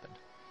hasn't happened.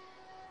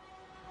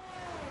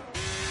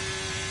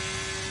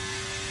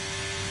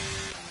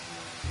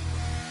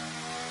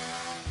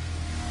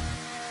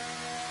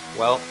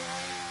 Well,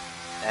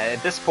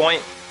 at this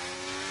point,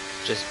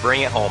 just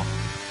bring it home.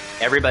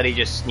 Everybody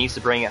just needs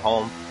to bring it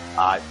home.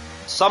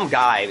 Some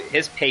guy,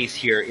 his pace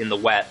here in the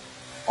wet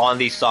on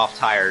these soft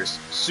tires,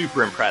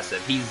 super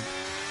impressive. He's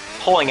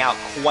pulling out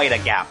quite a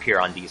gap here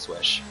on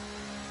D-Swish.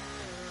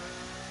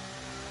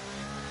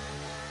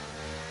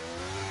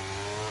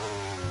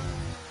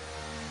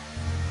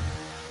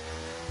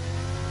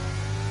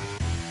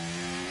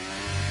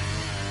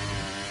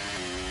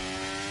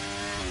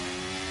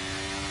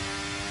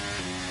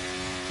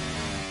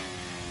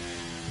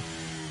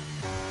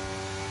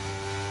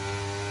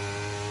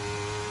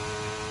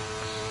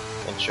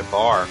 And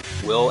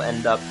Chabar will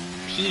end up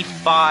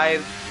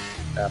P5.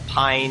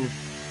 Pine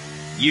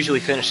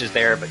usually finishes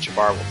there, but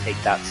Chabar will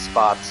take that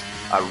spot.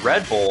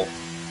 Red Bull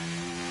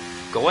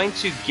going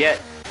to get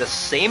the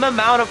same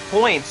amount of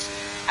points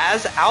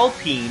as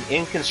Alpine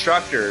in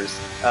Constructors.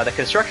 The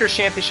Constructors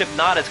Championship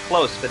not as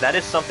close, but that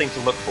is something to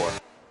look for.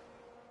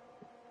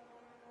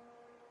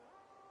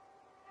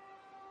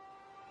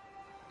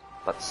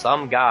 But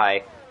some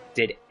guy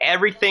did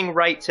everything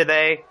right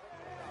today.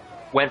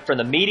 Went from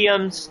the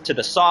mediums to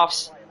the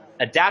softs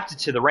adapted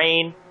to the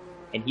rain,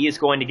 and he is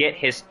going to get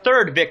his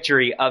third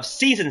victory of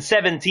Season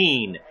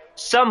 17.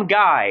 Some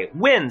guy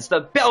wins the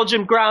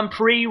Belgian Grand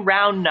Prix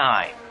Round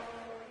 9.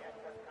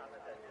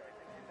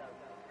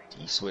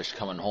 D-Swish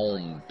coming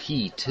home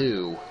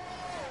P2.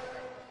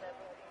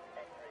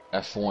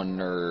 F1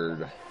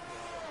 nerd.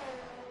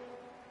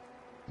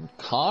 And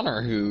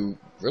Connor, who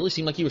really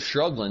seemed like he was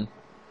struggling.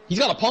 He's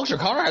got a puncture.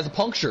 Connor has a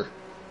puncture.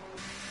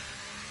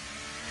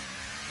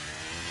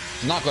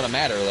 It's not going to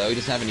matter, though. He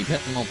doesn't have any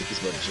penalties,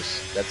 but it's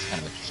just, that's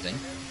kind of interesting.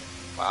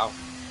 Wow.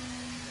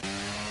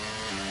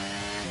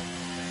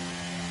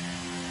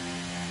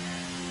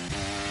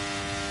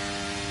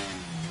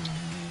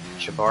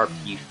 Shabar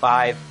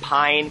P5.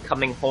 Pine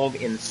coming home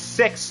in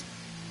 6th.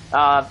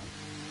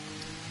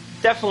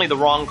 Definitely the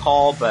wrong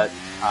call, but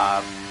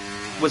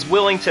was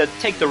willing to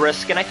take the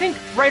risk. And I think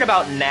right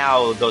about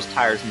now, those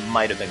tires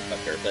might have been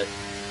quicker,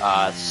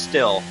 but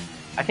still,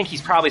 I think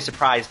he's probably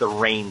surprised the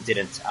rain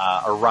didn't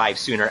arrive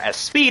sooner, as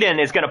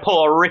Speedin is going to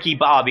pull a Ricky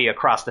Bobby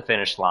across the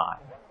finish line.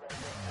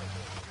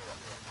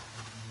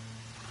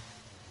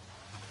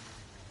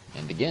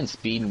 And again,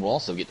 Speedin will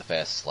also get the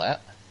fastest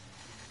lap.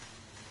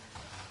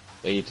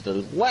 Waited to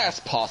the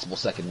last possible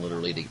second,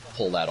 literally, to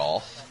pull that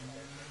off.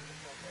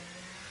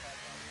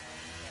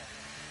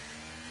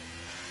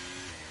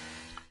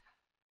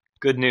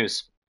 Good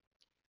news.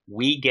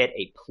 We get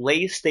a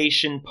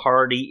PlayStation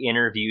Party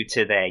interview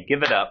today.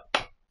 Give it up.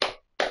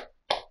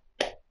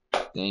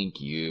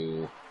 Thank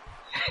you.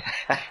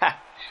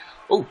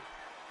 Oh,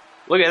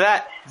 look at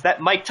that. Is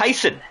that Mike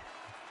Tyson?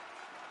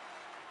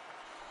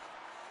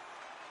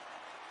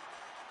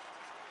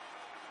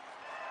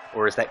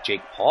 Or is that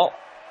Jake Paul?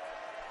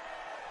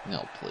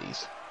 No,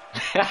 please.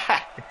 Yeah.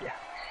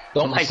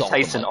 Don't Mike insult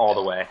Tyson him like all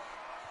that. the way.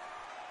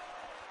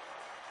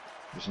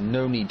 There's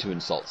no need to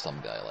insult some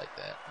guy like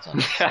that. It's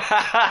unnecessary.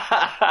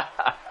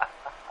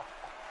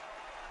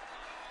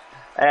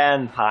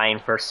 And Pine,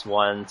 first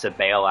one to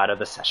bail out of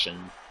the session.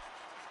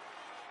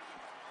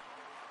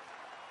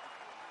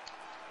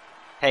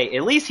 Hey,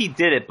 at least he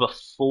did it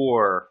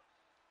before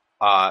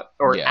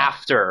or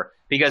after,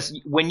 because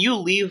when you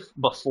leave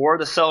before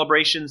the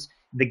celebrations,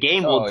 the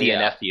game will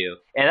DNF you,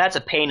 and that's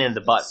a pain in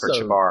the butt for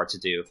Chabar to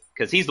do,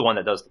 because he's the one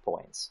that does the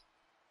points.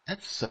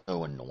 That's so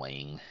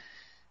annoying.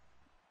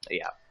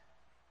 Yeah.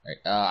 Right,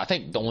 I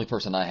think the only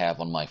person I have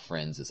on my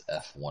friends is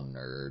F1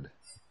 nerd.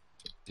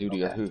 Who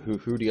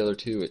the other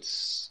two?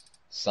 It's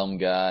some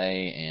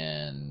guy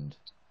and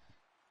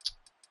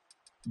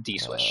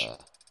D-Swish.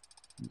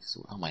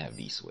 I might have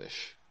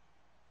D-Swish.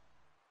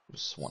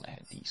 Just one I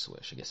had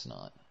D-Swish. I guess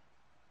not.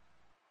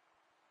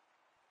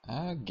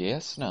 I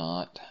guess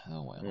not.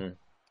 Oh well.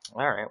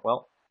 Alright,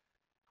 well,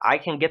 I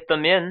can get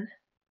them in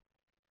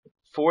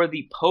for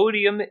the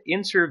podium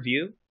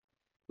interview,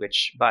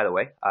 which, by the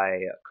way, I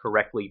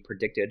correctly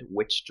predicted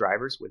which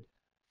drivers would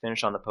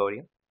finish on the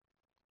podium.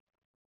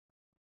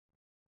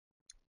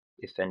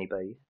 If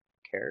anybody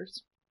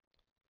cares.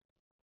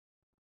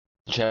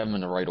 Did you have them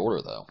in the right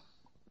order, though?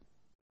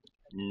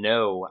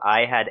 No,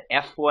 I had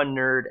F1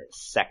 Nerd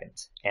second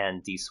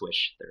and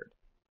D-Swish third.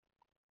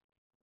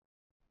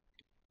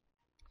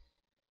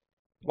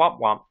 Womp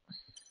womp.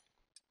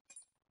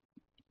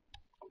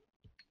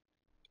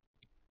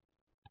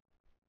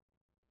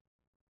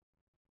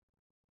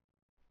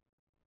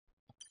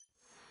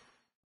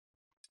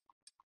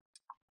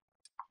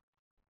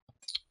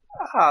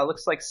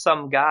 Looks like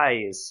some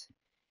guy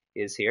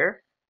is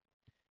here.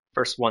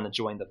 First one to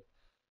join the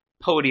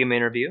podium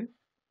interview.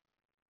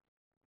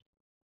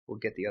 We'll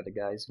get the other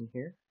guys in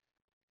here.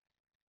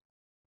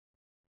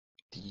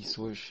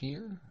 D-Swish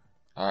here?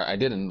 Alright, I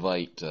did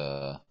invite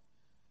F1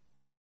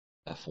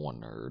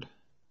 Nerd.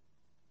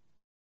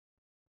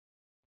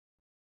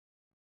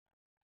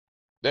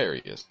 There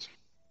he is.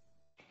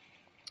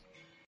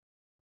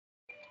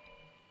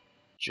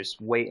 Just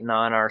waiting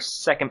on our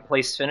second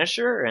place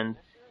finisher, and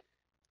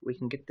we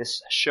can get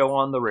this show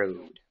on the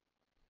road.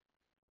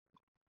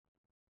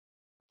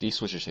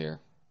 D-Swish is here.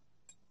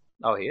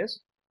 Oh, he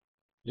is?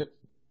 Yep.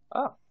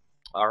 Oh,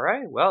 all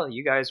right. Well,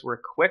 you guys were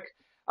quick.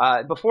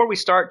 Before we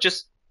start,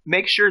 just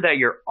make sure that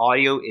your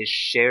audio is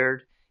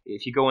shared.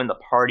 If you go in the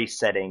party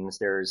settings,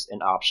 there's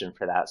an option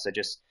for that. So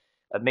just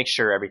make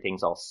sure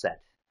everything's all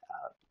set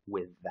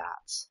with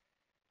that.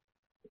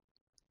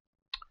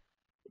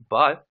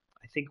 But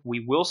I think we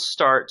will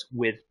start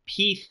with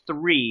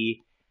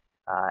P3.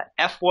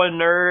 F1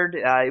 Nerd,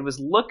 it was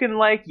looking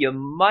like you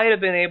might have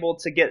been able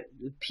to get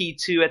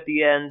P2 at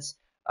the end.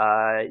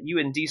 You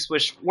and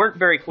D-Swish weren't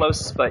very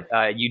close, but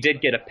you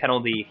did get a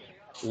penalty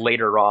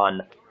later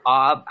on.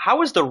 How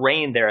was the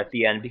rain there at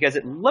the end? Because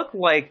it looked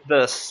like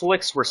the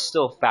slicks were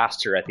still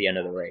faster at the end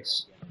of the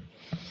race.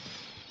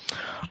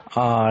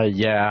 At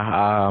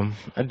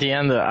the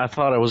end, I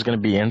thought it was going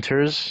to be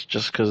inters,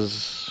 just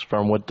because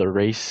from what the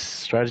race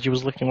strategy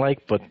was looking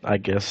like, but I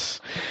guess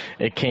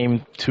it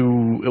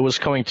was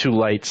coming too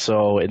light,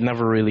 so it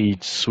never really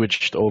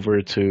switched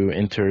over to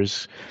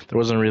inters. There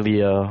wasn't really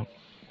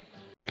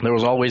there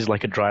was always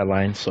like a dry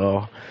line,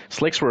 so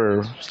slicks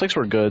were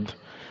good.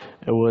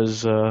 It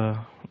was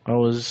I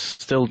was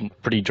still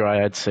pretty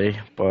dry, I'd say,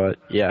 but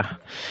yeah,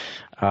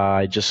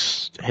 I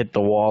just hit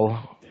the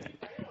wall,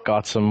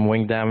 got some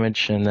wing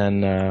damage, and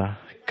then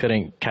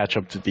couldn't catch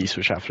up to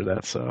D-switch after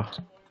that. So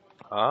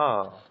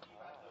Oh,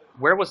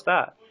 where was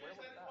that?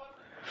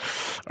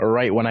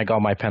 right when I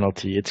got my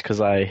penalty, it's because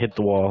I hit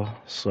the wall.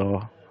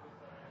 So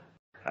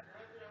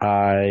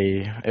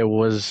it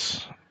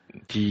was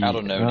Out the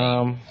of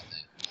no name.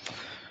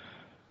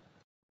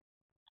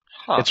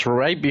 Huh. it's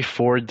right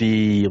before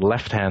the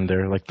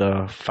left-hander, like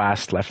the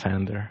fast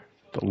left-hander,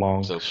 the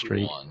long So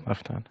straight P1.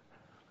 left hand.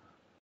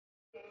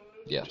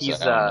 Yeah, so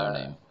He's out of no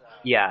name.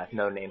 yeah,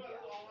 no name.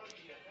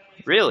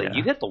 Really? You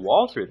Yeah. hit the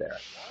wall through there?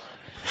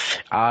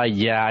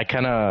 Yeah, I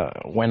kind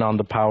of went on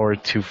the power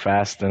too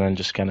fast, and then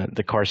just kind of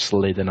the car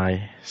slid, and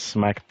I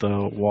smacked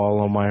the wall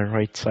on my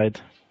right side.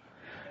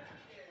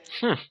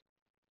 Hmm.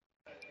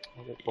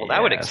 Well,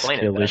 that would Yeah, explain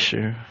it skill then.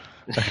 issue.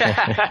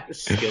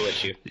 Skill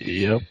issue.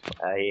 Yep.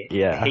 I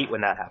Yeah. hate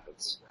when that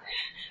happens.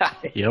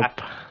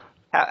 Yep.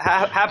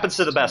 Happens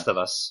to the best of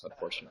us,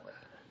 unfortunately.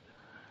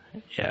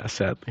 Yeah,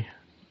 sadly.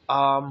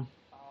 Um,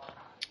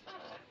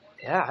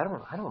 yeah,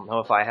 I don't know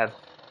if I have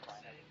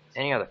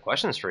any other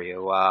questions for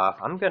you.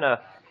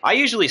 I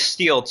usually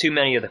steal too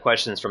many of the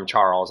questions from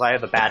Charles. I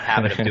have a bad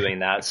habit of doing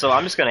that, so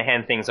I'm just gonna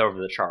hand things over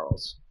to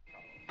Charles.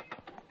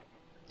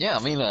 Yeah, I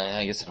mean,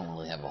 I guess I don't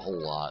really have a whole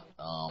lot.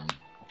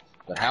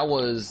 But how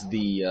was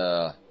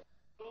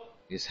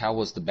how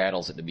was the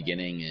battles at the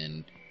beginning?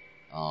 And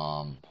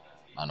I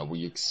don't know,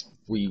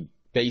 were you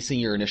basing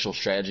your initial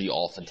strategy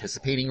off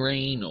anticipating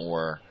rain,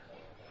 or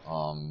I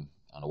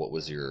don't know, what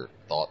was your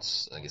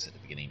thoughts? I guess at the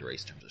beginning of the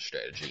race in terms of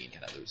strategy and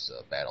kind of those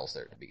battles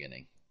there at the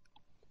beginning.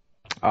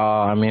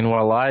 I mean,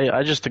 well,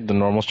 I just took the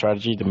normal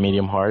strategy, the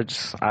medium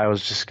hards. I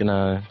was just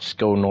gonna just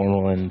go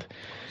normal, and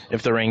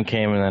if the rain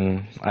came, and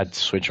then I'd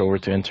switch over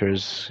to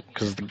inters,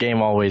 because the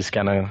game always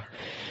kind of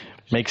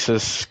makes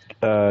us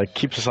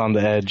keeps us on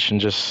the edge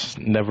and just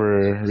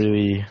never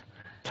really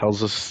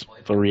tells us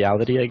the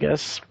reality, I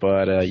guess.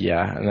 But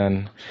yeah, and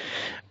then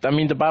I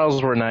mean the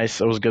battles were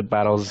nice. It was good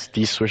battles.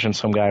 D Swish and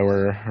some guy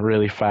were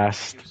really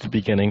fast at the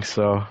beginning,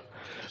 so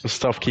it was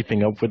tough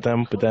keeping up with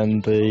them. But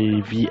then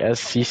the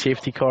VSC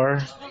safety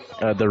car,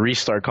 the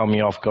restart caught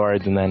me off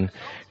guard, and then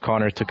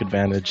Connor took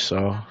advantage.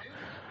 So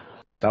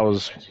that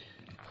was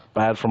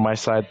bad from my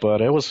side,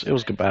 but it was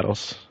good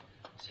battles.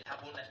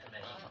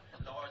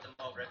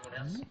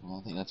 Well,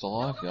 I think that's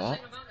all I've got.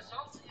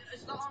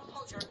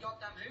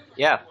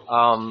 Yeah,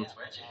 F1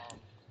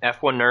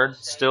 nerd,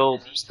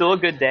 still a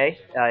good day.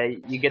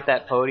 You get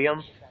that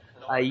podium.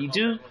 You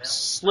do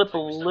slip a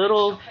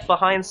little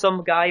behind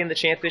some guy in the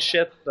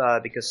championship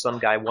because some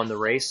guy won the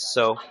race.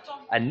 So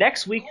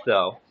next week,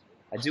 though,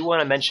 I do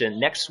want to mention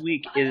next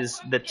week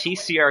is the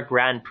TCR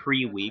Grand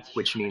Prix week,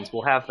 which means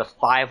we'll have the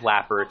five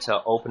lapper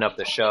to open up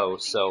the show.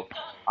 So,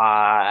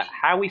 how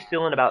are we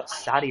feeling about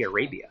Saudi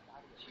Arabia?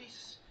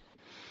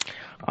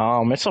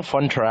 It's a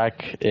fun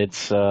track.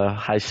 It's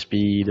high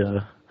speed,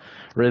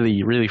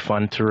 really really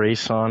fun to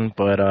race on,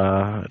 but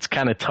it's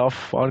kind of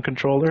tough on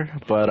controller.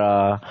 But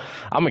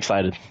I'm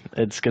excited.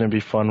 It's gonna be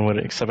fun with,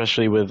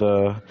 especially with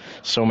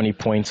so many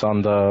points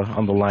on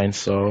the line.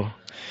 So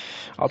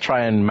I'll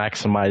try and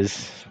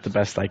maximize the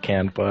best I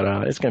can.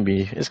 But it's gonna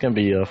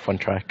be a fun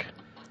track.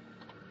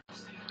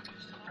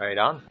 Right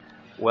on.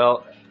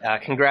 Well,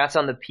 congrats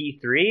on the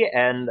P3,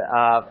 and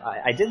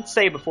I did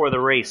say before the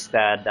race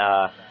that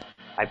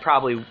I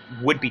probably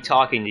would be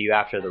talking to you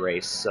after the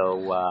race.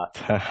 So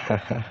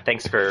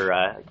thanks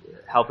for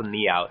helping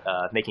me out,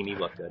 making me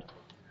look good.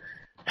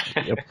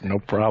 Yep, no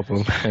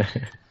problem.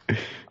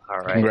 All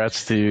right,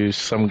 Congrats to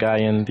some guy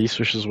in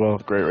D-Swish as well.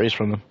 Great race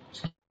from them.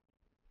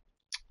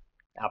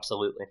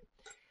 absolutely.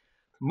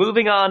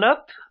 Moving on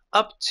up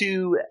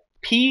to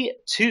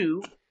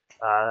P2.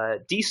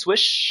 D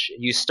Swish,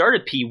 you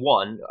started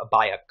P1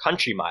 by a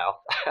country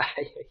mile.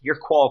 Your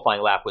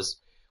qualifying lap was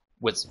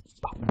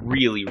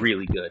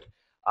really good,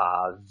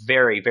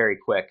 very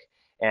quick,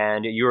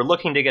 and you were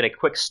looking to get a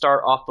quick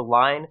start off the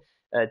line,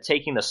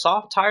 taking the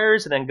soft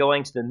tires and then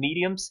going to the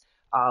mediums.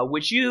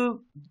 Would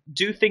you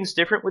do things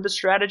different with the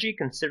strategy,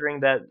 considering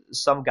that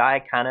some guy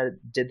kind of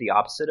did the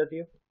opposite of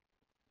you?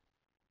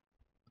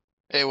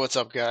 Hey, what's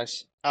up,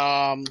 guys?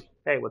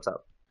 Hey, what's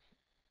up?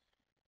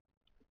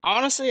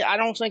 Honestly, I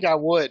don't think I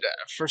would.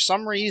 For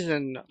some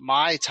reason,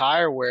 my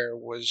tire wear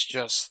was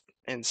just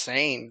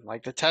insane.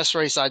 Like the test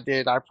race I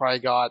did, I probably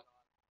got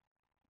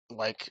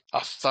like a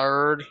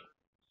third,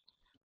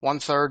 one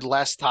third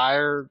less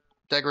tire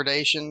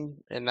degradation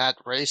in that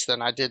race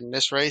than I did in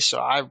this race. So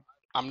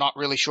I'm not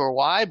really sure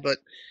why, but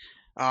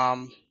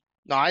um,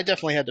 no, I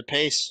definitely had to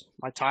pace.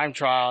 My time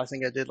trial, I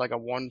think I did like a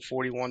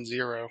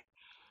 1:41.0.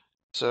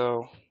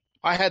 So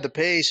I had the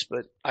pace,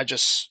 but I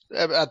just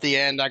at the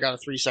end I got a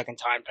 3 second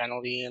time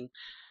penalty, and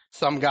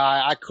some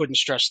guy I couldn't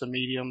stretch the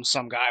medium.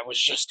 Some guy was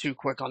just too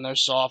quick on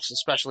those softs,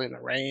 especially in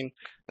the rain.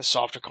 The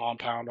softer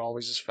compound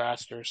always is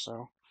faster.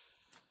 So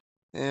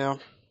yeah,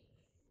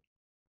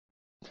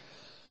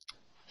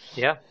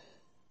 Yeah,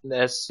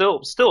 it's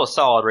still a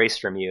solid race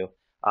from you.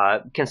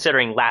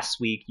 Considering last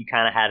week you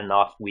kind of had an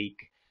off week.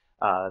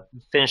 uh,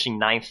 finishing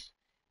ninth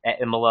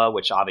at Imola,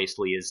 which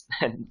obviously is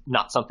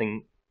not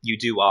something you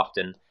do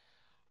often.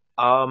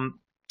 Um,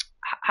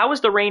 how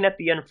was the rain at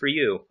the end for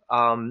you?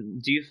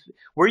 Do you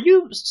were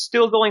you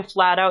still going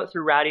flat out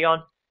through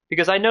Radion?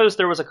 Because I noticed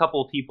there was a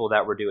couple of people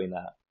that were doing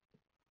that.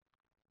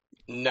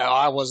 No,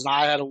 I was not.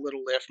 I had a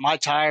little lift. My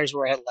tires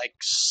were at like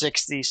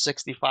 60,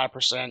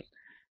 65%.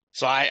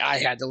 So I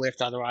had to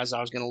lift, otherwise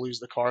I was going to lose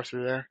the car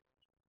through there.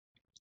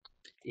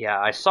 Yeah,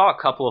 I saw a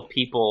couple of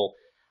people.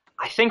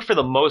 I think for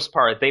the most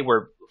part they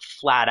were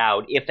flat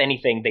out. If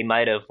anything, they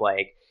might have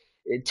like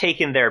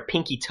taken their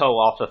pinky toe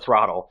off the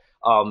throttle.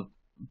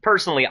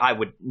 Personally, I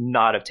would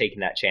not have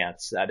taken that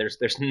chance.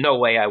 There's no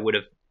way I would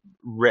have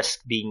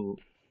risked being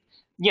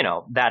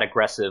that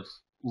aggressive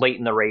late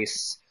in the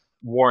race,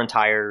 worn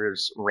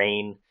tires,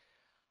 rain.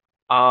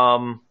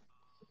 Um,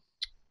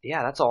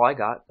 yeah, that's all I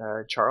got.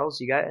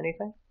 Charles, you got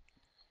anything?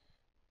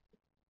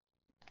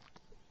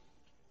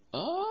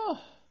 Uh,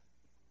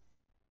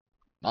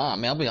 nah, I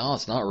mean, I'll be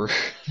honest, not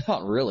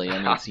really. I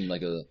mean, it seemed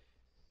like you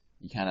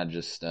kind of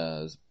just it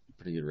was a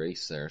pretty good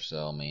race there.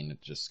 So I mean,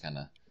 it just kind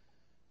of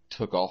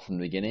took off from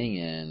the beginning,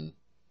 and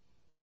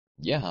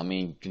yeah, I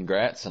mean,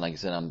 congrats. And like I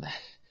said,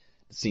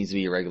 it seems to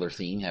be a regular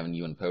theme having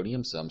you in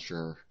podium. So I'm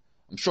sure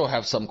I'll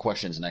have some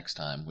questions next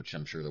time, which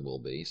I'm sure there will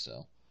be.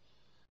 So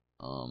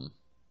um,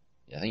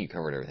 yeah, I think you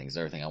covered everything. 'Cause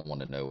everything I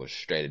wanted to know was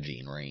strategy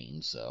and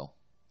range. So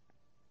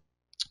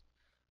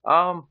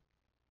Um,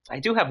 I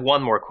do have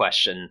one more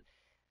question.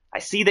 I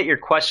see that you're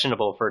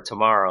questionable for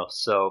tomorrow.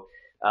 So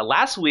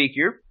last week,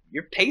 your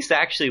pace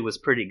actually was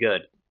pretty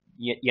good.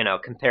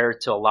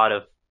 Compared to a lot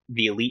of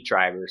the elite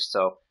drivers.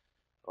 So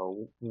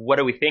what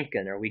are we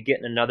thinking? Are we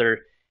getting another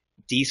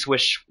D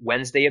Swish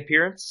Wednesday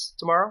appearance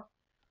tomorrow?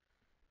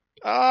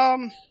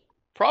 Um,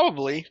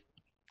 Probably.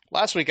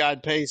 Last week I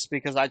had pace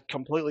because I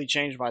completely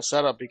changed my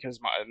setup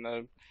because my in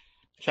the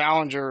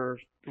Challenger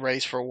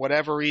race, for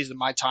whatever reason,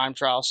 my time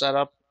trial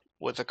setup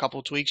with a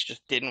couple tweaks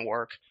just didn't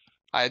work.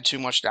 I had too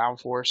much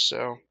downforce,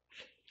 so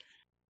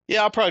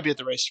yeah, I'll probably be at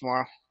the race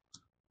tomorrow.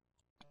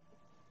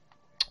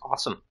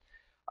 Awesome.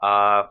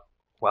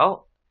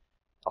 Well,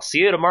 I'll see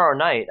you tomorrow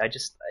night. I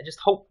just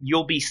hope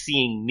you'll be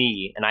seeing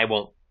me and I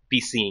won't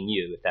be seeing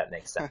you, if that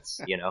makes sense.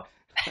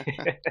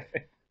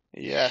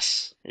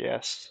 Yes,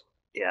 yes.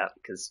 Yeah,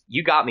 because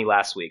you got me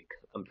last week.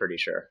 I'm pretty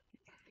sure.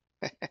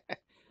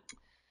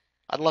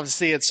 I'd love to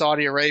see it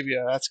Saudi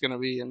Arabia. That's going to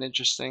be an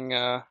interesting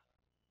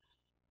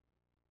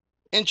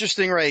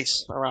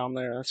race around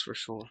there, that's for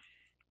sure.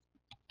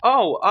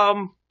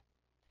 Oh,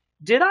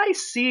 did I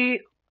see?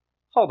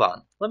 Hold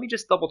on. Let me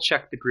just double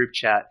check the group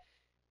chat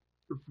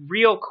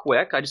real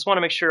quick. I just want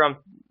to make sure I'm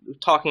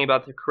talking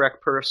about the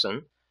correct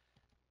person.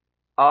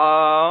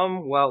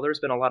 Well, there's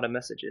been a lot of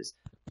messages.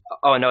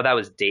 Oh no, that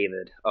was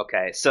David.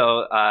 Okay,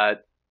 so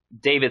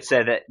David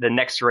said that the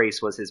next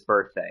race was his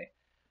birthday.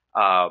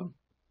 Um,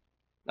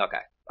 okay,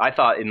 I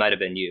thought it might have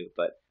been you,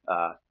 but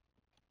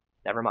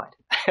never mind.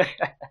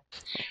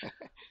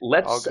 All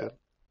let's good.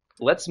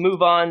 let's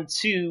move on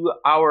to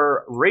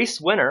our race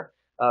winner.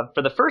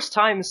 For the first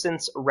time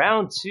since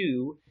round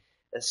two,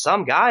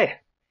 some guy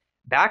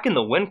back in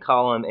the win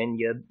column, and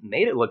you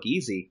made it look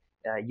easy.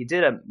 You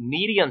did a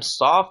medium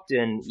soft,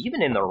 and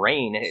even in the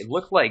rain, it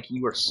looked like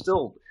you were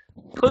still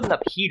putting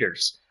up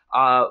heaters.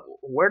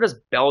 Where does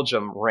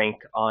Belgium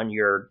rank on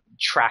your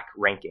track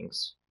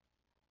rankings?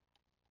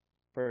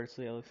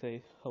 Firstly, I'll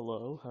say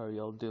hello. How are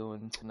y'all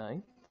doing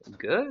tonight?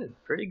 Good,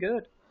 pretty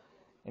good.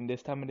 And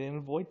this time I didn't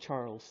avoid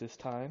Charles this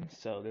time,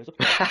 so there's a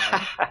plus in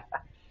that.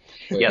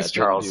 wait, I Yes, didn't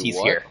Charles, do he's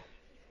what? here.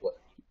 What?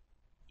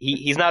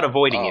 He's not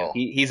avoiding you. Oh,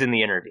 He's in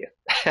the interview.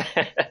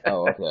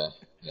 oh, okay,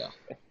 yeah.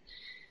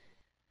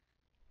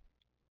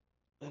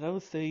 And I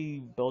would say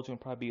Belgium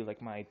would probably be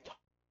like my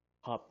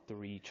top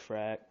three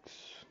tracks,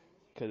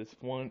 because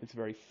it's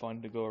very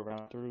fun to go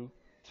around through,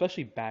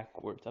 especially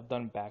backwards. I've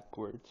done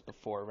backwards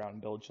before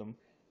around Belgium.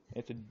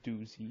 It's a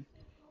doozy,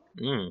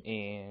 Mm.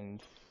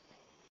 and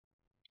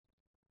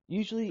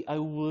usually I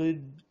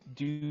would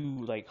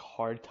do like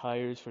hard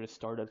tires for the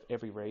start of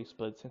every race,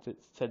 but since it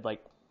said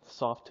like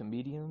soft to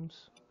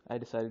mediums, I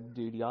decided to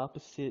do the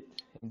opposite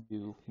and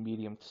do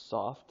medium to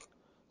soft.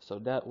 So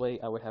that way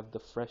I would have the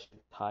fresh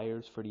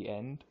tires for the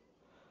end,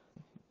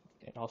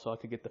 and also I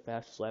could get the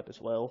fastest lap as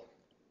well,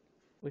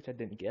 which I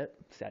didn't get,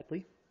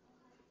 sadly.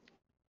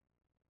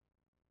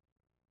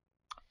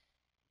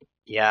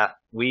 Yeah,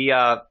 we.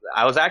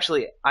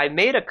 I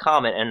made a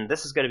comment, and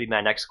this is going to be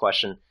my next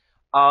question.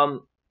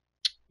 Um,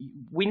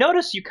 we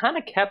noticed you kind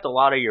of kept a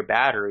lot of your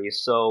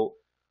batteries. So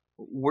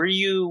were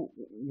you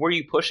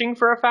pushing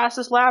for a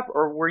fastest lap,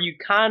 or were you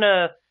kind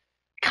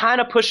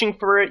of pushing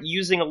for it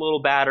using a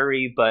little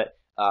battery, but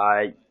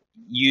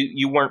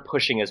you weren't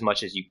pushing as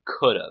much as you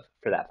could have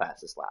for that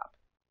fastest lap?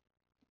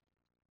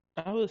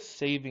 I was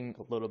saving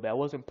a little bit. I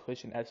wasn't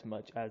pushing as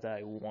much as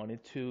I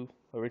wanted to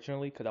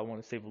originally because I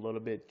want to save a little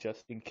bit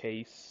just in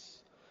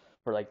case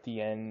for like the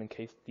end, in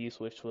case the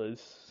switch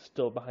was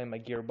still behind my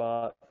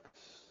gearbox.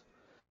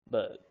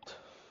 But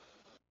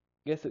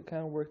I guess it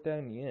kind of worked out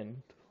in the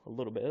end a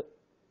little bit.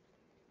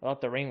 I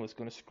thought the rain was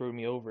gonna screw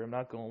me over. I'm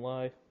not gonna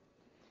lie.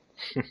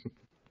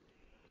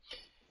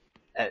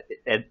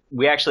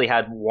 We actually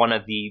had one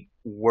of the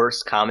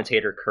worst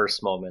commentator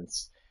curse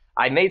moments.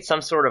 I made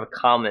some sort of a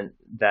comment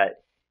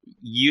that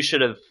you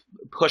should have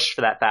pushed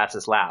for that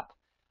fastest lap,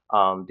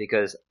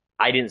 because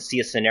I didn't see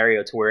a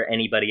scenario to where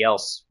anybody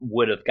else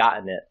would have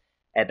gotten it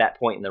at that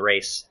point in the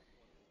race.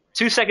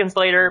 2 seconds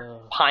later,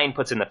 Uh, Pine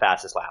puts in the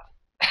fastest lap.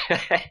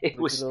 It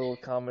the good was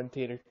old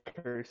commentator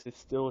curse is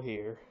still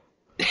here.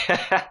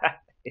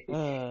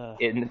 Uh,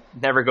 it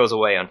never goes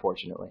away,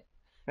 unfortunately.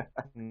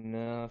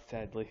 no,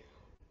 sadly.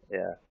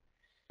 Yeah.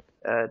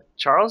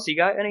 Charles, you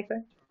got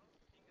anything?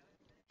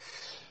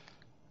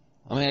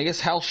 I mean, I guess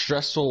how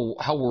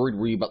worried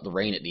were you about the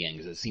rain at the end?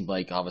 Because it seemed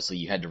like obviously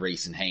you had the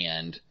race in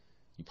hand.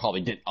 You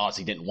probably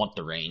honestly didn't want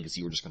the rain because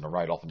you were just going to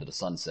ride off into the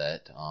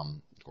sunset.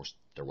 Of course,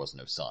 there was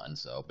no sun,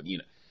 so but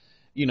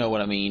you know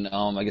what I mean.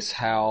 I guess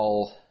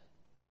how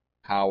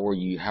are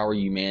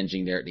you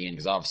managing there at the end?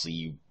 Because obviously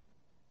you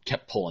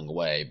kept pulling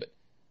away, but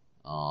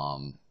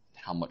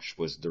how much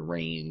was the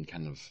rain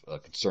kind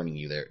of concerning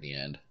you there at the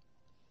end?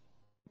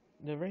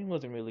 The rain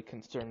wasn't really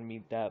concerning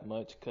me that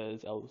much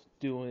because I was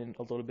doing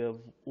a little bit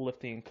of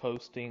lifting and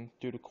coasting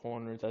through the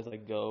corners as I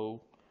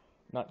go,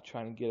 not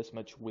trying to get as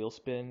much wheel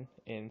spin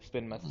and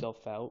spin Hmm.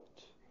 myself out.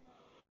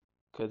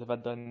 Because if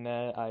I'd done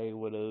that, I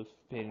would have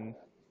been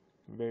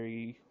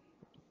very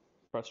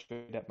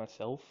frustrated at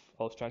myself.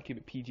 I was trying to keep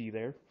it PG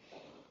there,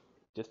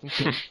 just in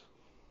case.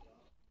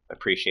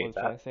 What Appreciate was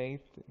I trying that. to say?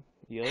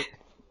 Yep.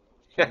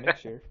 Trying to make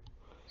sure.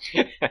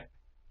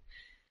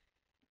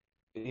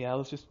 Yeah, I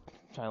was just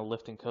trying to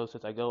lift and coast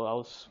as I go. I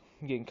was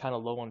getting kind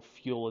of low on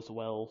fuel as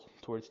well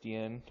towards the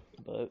end,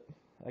 but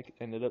I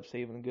ended up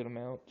saving a good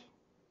amount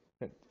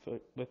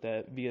with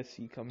that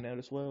VSC coming out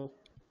as well.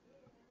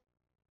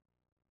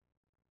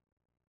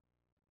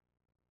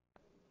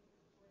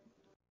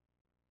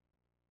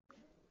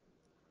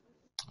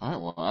 All right,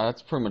 well,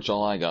 that's pretty much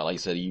all I got. Like I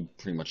said, you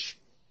pretty much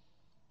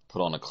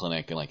put on a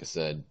clinic, and like I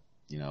said,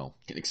 can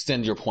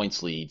extend your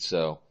points lead.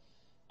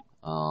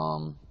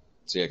 Um,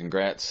 so yeah,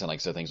 congrats, and like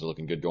I said, things are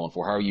looking good going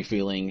for. How are you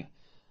feeling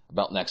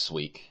about next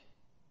week?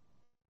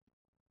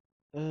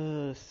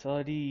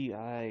 Saudi,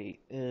 I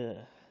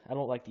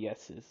don't like the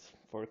S's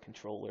for a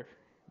controller.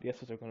 The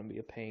S's are going to be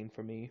a pain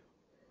for me,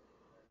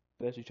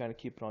 especially trying to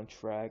keep it on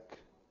track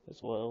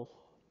as well.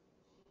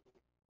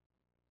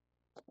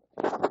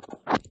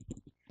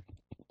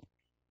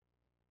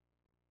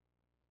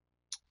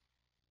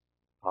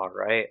 All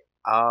right.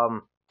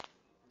 Um,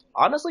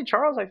 Honestly,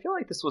 Charles, I feel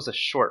like this was a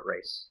short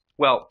race.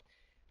 Well,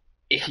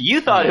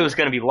 you thought it Yeah, was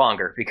going to be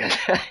longer because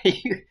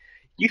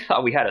you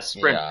thought we had a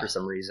sprint for yeah,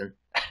 some reason.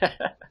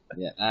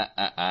 yeah.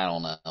 I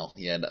don't know.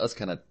 Yeah, that was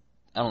kind of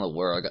I don't know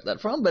where I got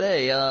that from, but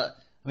hey, I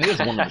mean, it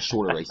is one of the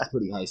shorter races,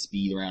 pretty high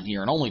speed around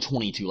here, and only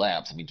 22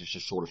 laps. I mean, just a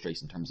shortest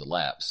race in terms of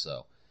laps.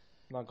 So,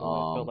 Not gonna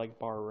lie, it felt um, like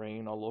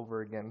Bahrain all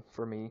over again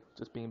for me,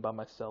 just being by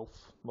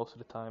myself most of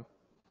the time.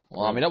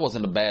 well, I mean, that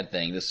wasn't a bad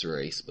thing this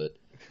race,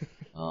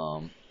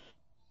 um,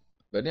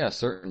 but yeah,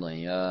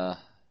 certainly.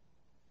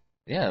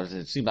 Yeah,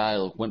 it seemed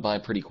went by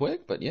pretty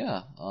quick, but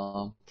yeah,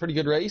 pretty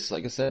good race.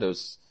 Like I said, it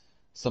was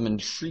some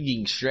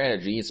intriguing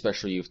strategy,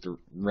 especially with the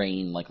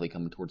rain likely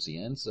coming towards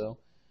the end. So,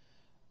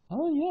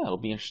 oh yeah, it'll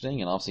be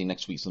interesting, and obviously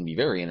next week's gonna be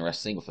very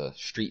interesting with a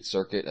street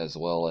circuit as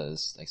well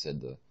as, like I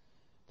said, the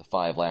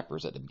five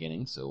lappers at the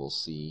beginning. So we'll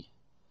see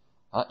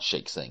how that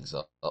shakes things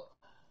up.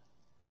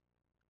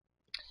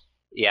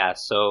 Yeah,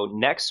 so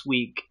next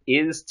week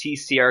is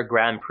TCR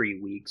Grand Prix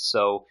week.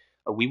 So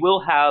we will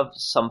have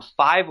some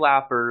five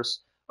lappers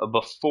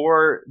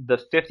before the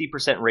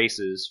 50%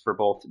 races for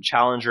both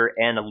Challenger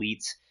and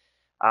Elite.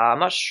 I'm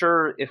not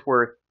sure if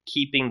we're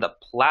keeping the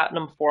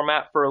Platinum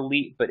format for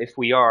Elite, but if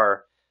we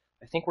are,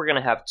 I think we're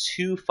going to have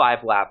two five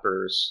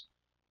lappers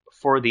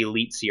for the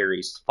Elite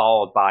Series,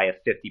 followed by a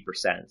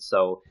 50%.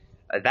 So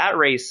that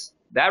race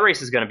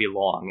is going to be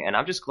long, and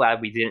I'm just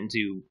glad we didn't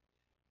do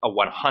a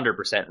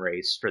 100%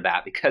 race for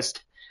that because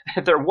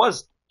there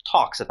was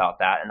talks about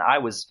that, and I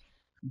was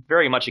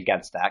very much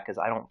against that because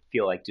I don't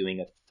feel like doing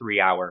a 3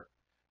 hour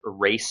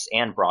race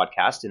and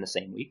broadcast in the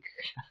same week.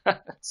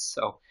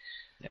 So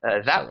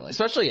Yeah, that certainly.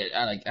 Especially,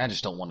 I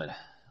just don't want to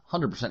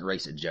 100%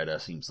 race at Jeddah.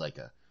 Seems like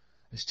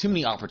there's too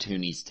many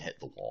opportunities to hit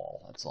the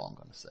wall. That's all I'm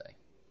going to say.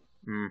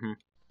 mhm.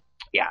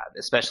 Yeah,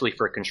 especially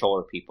for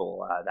controller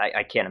people,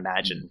 I can't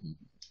imagine Hmm.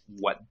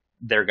 what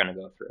they're going to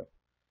go through.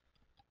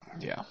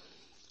 Yeah.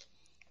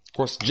 Of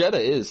course, Jeddah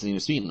is,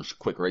 speaking of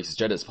quick races,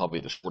 Jeddah is probably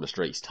the shortest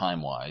race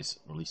time wise,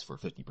 at least for a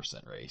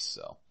 50% race.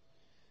 So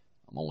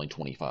I'm only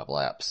 25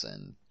 laps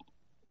and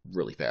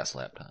really fast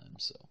lap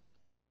times. So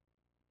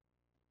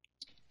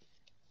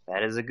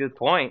That is a good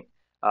point.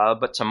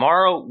 But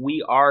tomorrow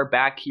we are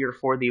back here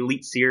for the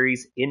Elite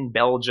Series in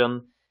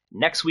Belgium.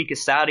 Next week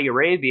is Saudi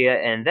Arabia,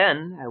 and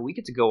then we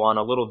get to go on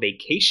a little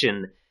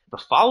vacation the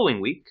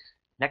following week.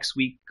 Next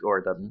week,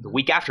 or the hmm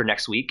week after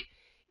next week,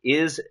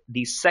 is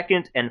the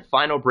second and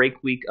final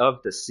break week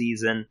of the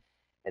season.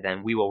 And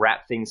then we will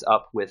wrap things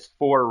up with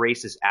 4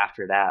 races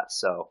after that.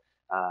 So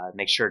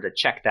make sure to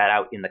check that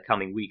out in the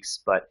coming weeks.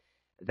 But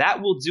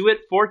that will do it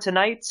for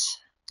tonight.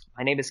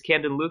 My name is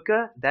Camden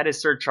Luca. That is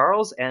Sir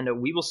Charles,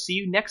 and we will see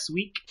you next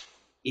week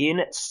in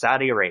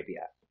Saudi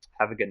Arabia.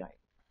 Have a good night.